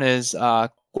first one is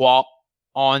Guo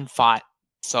on Fat.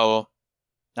 So,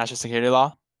 national security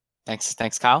law. Thanks,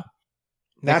 Kyle.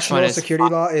 National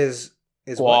security law is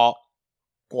Guo, what?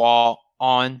 Guo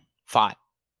on Fat.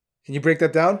 Can you break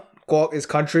that down? Guo is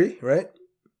country, right?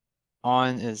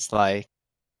 On is like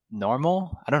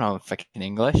normal. I don't know if I can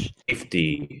English.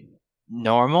 Safety.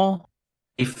 Normal.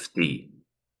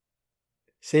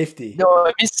 Safety. No,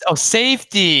 it means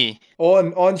safety.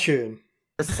 On tune.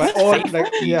 But on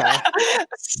yeah.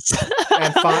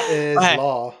 And fat is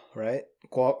law, right?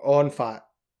 On fat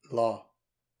law.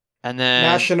 And then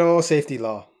national safety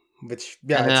law, which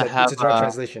it's a direct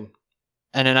translation.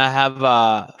 And then I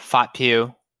have fat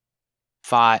pew.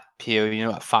 Fat pew. You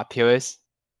know what fat pew is?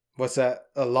 What's that?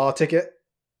 A law ticket?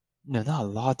 No, not a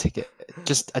law ticket.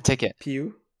 Just a ticket.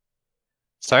 Pew.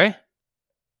 Sorry?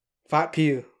 Fat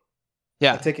pew.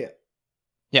 Yeah. A ticket.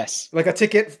 Yes. Like a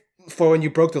ticket for when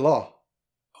you broke the law.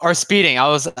 Or speeding. I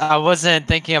wasn't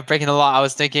thinking of breaking the law. I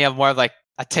was thinking of more of like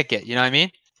a ticket. You know what I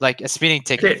mean? Like a speeding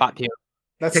ticket. Fat pew.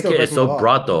 That's ticket is so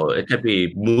broad though. It could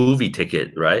be movie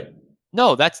ticket, right?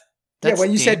 No, that's yeah.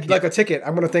 When you said like a ticket,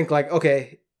 I'm gonna think like,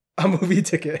 okay, a movie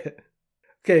ticket.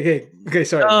 Okay.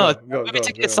 Sorry. No, movie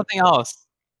ticket is something else.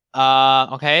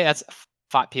 Okay, that's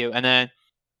fat pew, and then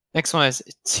next one is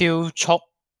Tiu chok.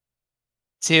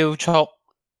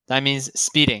 That means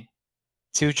speeding.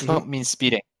 Tiu chok means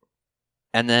speeding,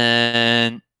 and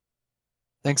then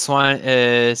next one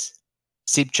is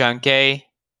Sip Gay,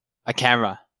 a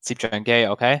camera. Sip Gay,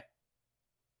 okay,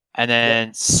 and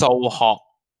then so hot.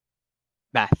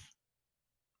 Math.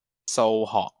 So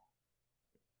hot.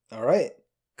 All right.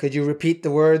 Could you repeat the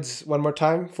words one more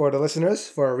time for the listeners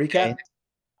for a recap?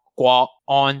 Guo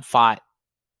on fat.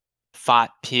 Fat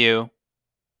pew.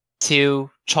 Tiu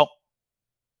chok.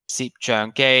 Sip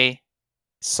Gay.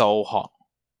 So hot.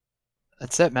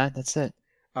 That's it, man. That's it.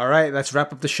 All right. Let's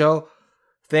wrap up the show.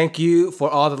 Thank you for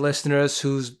all the listeners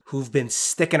who've been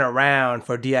sticking around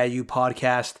for DIU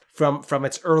Podcast from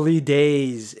its early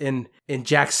days in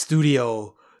Jack's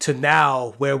studio to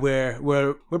now, where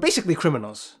we're basically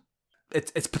criminals.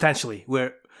 It's potentially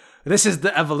this is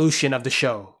the evolution of the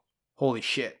show. Holy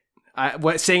shit!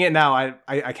 Saying it now,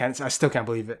 I still can't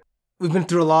believe it. We've been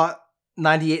through a lot.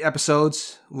 98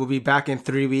 episodes. We'll be back in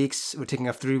 3 weeks. We're taking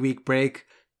a 3-week break.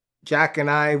 Jack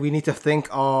and we need to think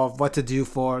of what to do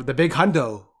for the big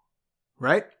hundo,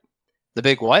 right? The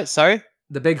big what? Sorry?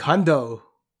 The big hundo.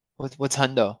 What's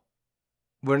hundo?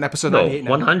 We're in episode 98 now.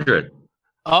 100.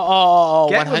 Oh,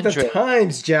 Get 100. with the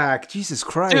times, Jack. Jesus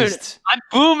Christ. Dude, I'm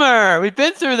boomer. We've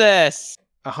been through this.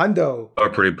 A hundo. Or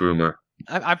pretty boomer.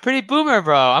 I'm pretty boomer,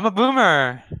 bro. I'm a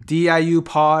boomer. DIU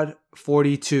Pod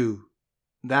 42.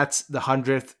 That's the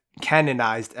 100th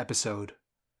canonized episode.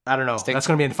 I don't know. That's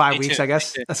going to be in 5 weeks, I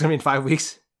guess. That's going to be in 5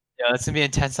 weeks. Yeah, that's going to be an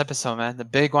intense episode, man. The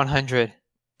big 100.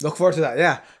 Look forward to that,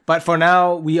 yeah. But for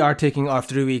now, we are taking our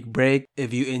 3-week break.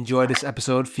 If you enjoyed this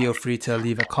episode, feel free to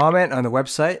leave a comment on the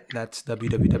website. That's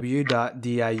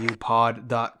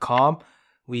www.diupod.com.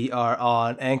 We are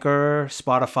on Anchor,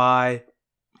 Spotify,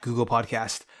 Google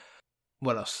Podcast.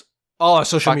 What else? All our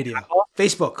social media.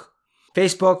 Facebook,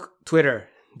 Twitter,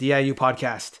 DIU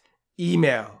Podcast.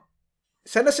 Email.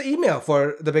 Send us an email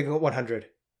for the big 100.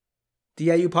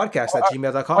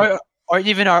 DIUpodcast@gmail.com. Or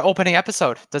even our opening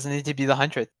episode. Doesn't need to be the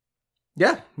 100th.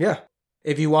 Yeah.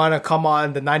 If you want to come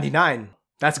on the 99,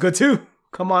 that's good too.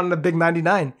 Come on the big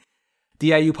 99.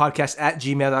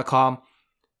 DIUpodcast@gmail.com.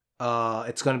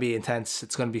 It's going to be intense.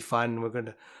 It's going to be fun. We're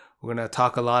going to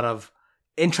talk a lot of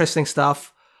interesting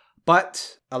stuff.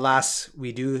 But alas,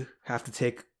 we do have to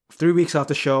take 3 weeks off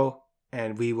the show,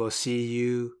 and we will see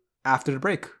you after the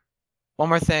break. One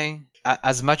more thing.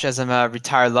 As much as I'm a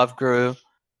retired love guru,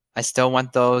 I still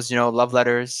want those, love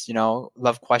letters,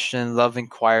 love questions, love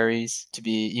inquiries to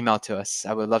be emailed to us.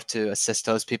 I would love to assist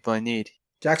those people in need.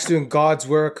 Jack's doing God's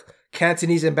work.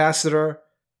 Cantonese ambassador,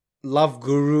 love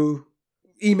guru.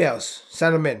 Emails,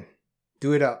 send them in.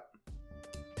 Do it up.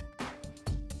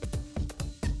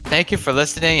 Thank you for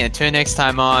listening, and tune in next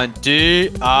time on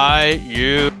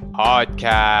DIU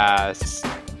Podcast.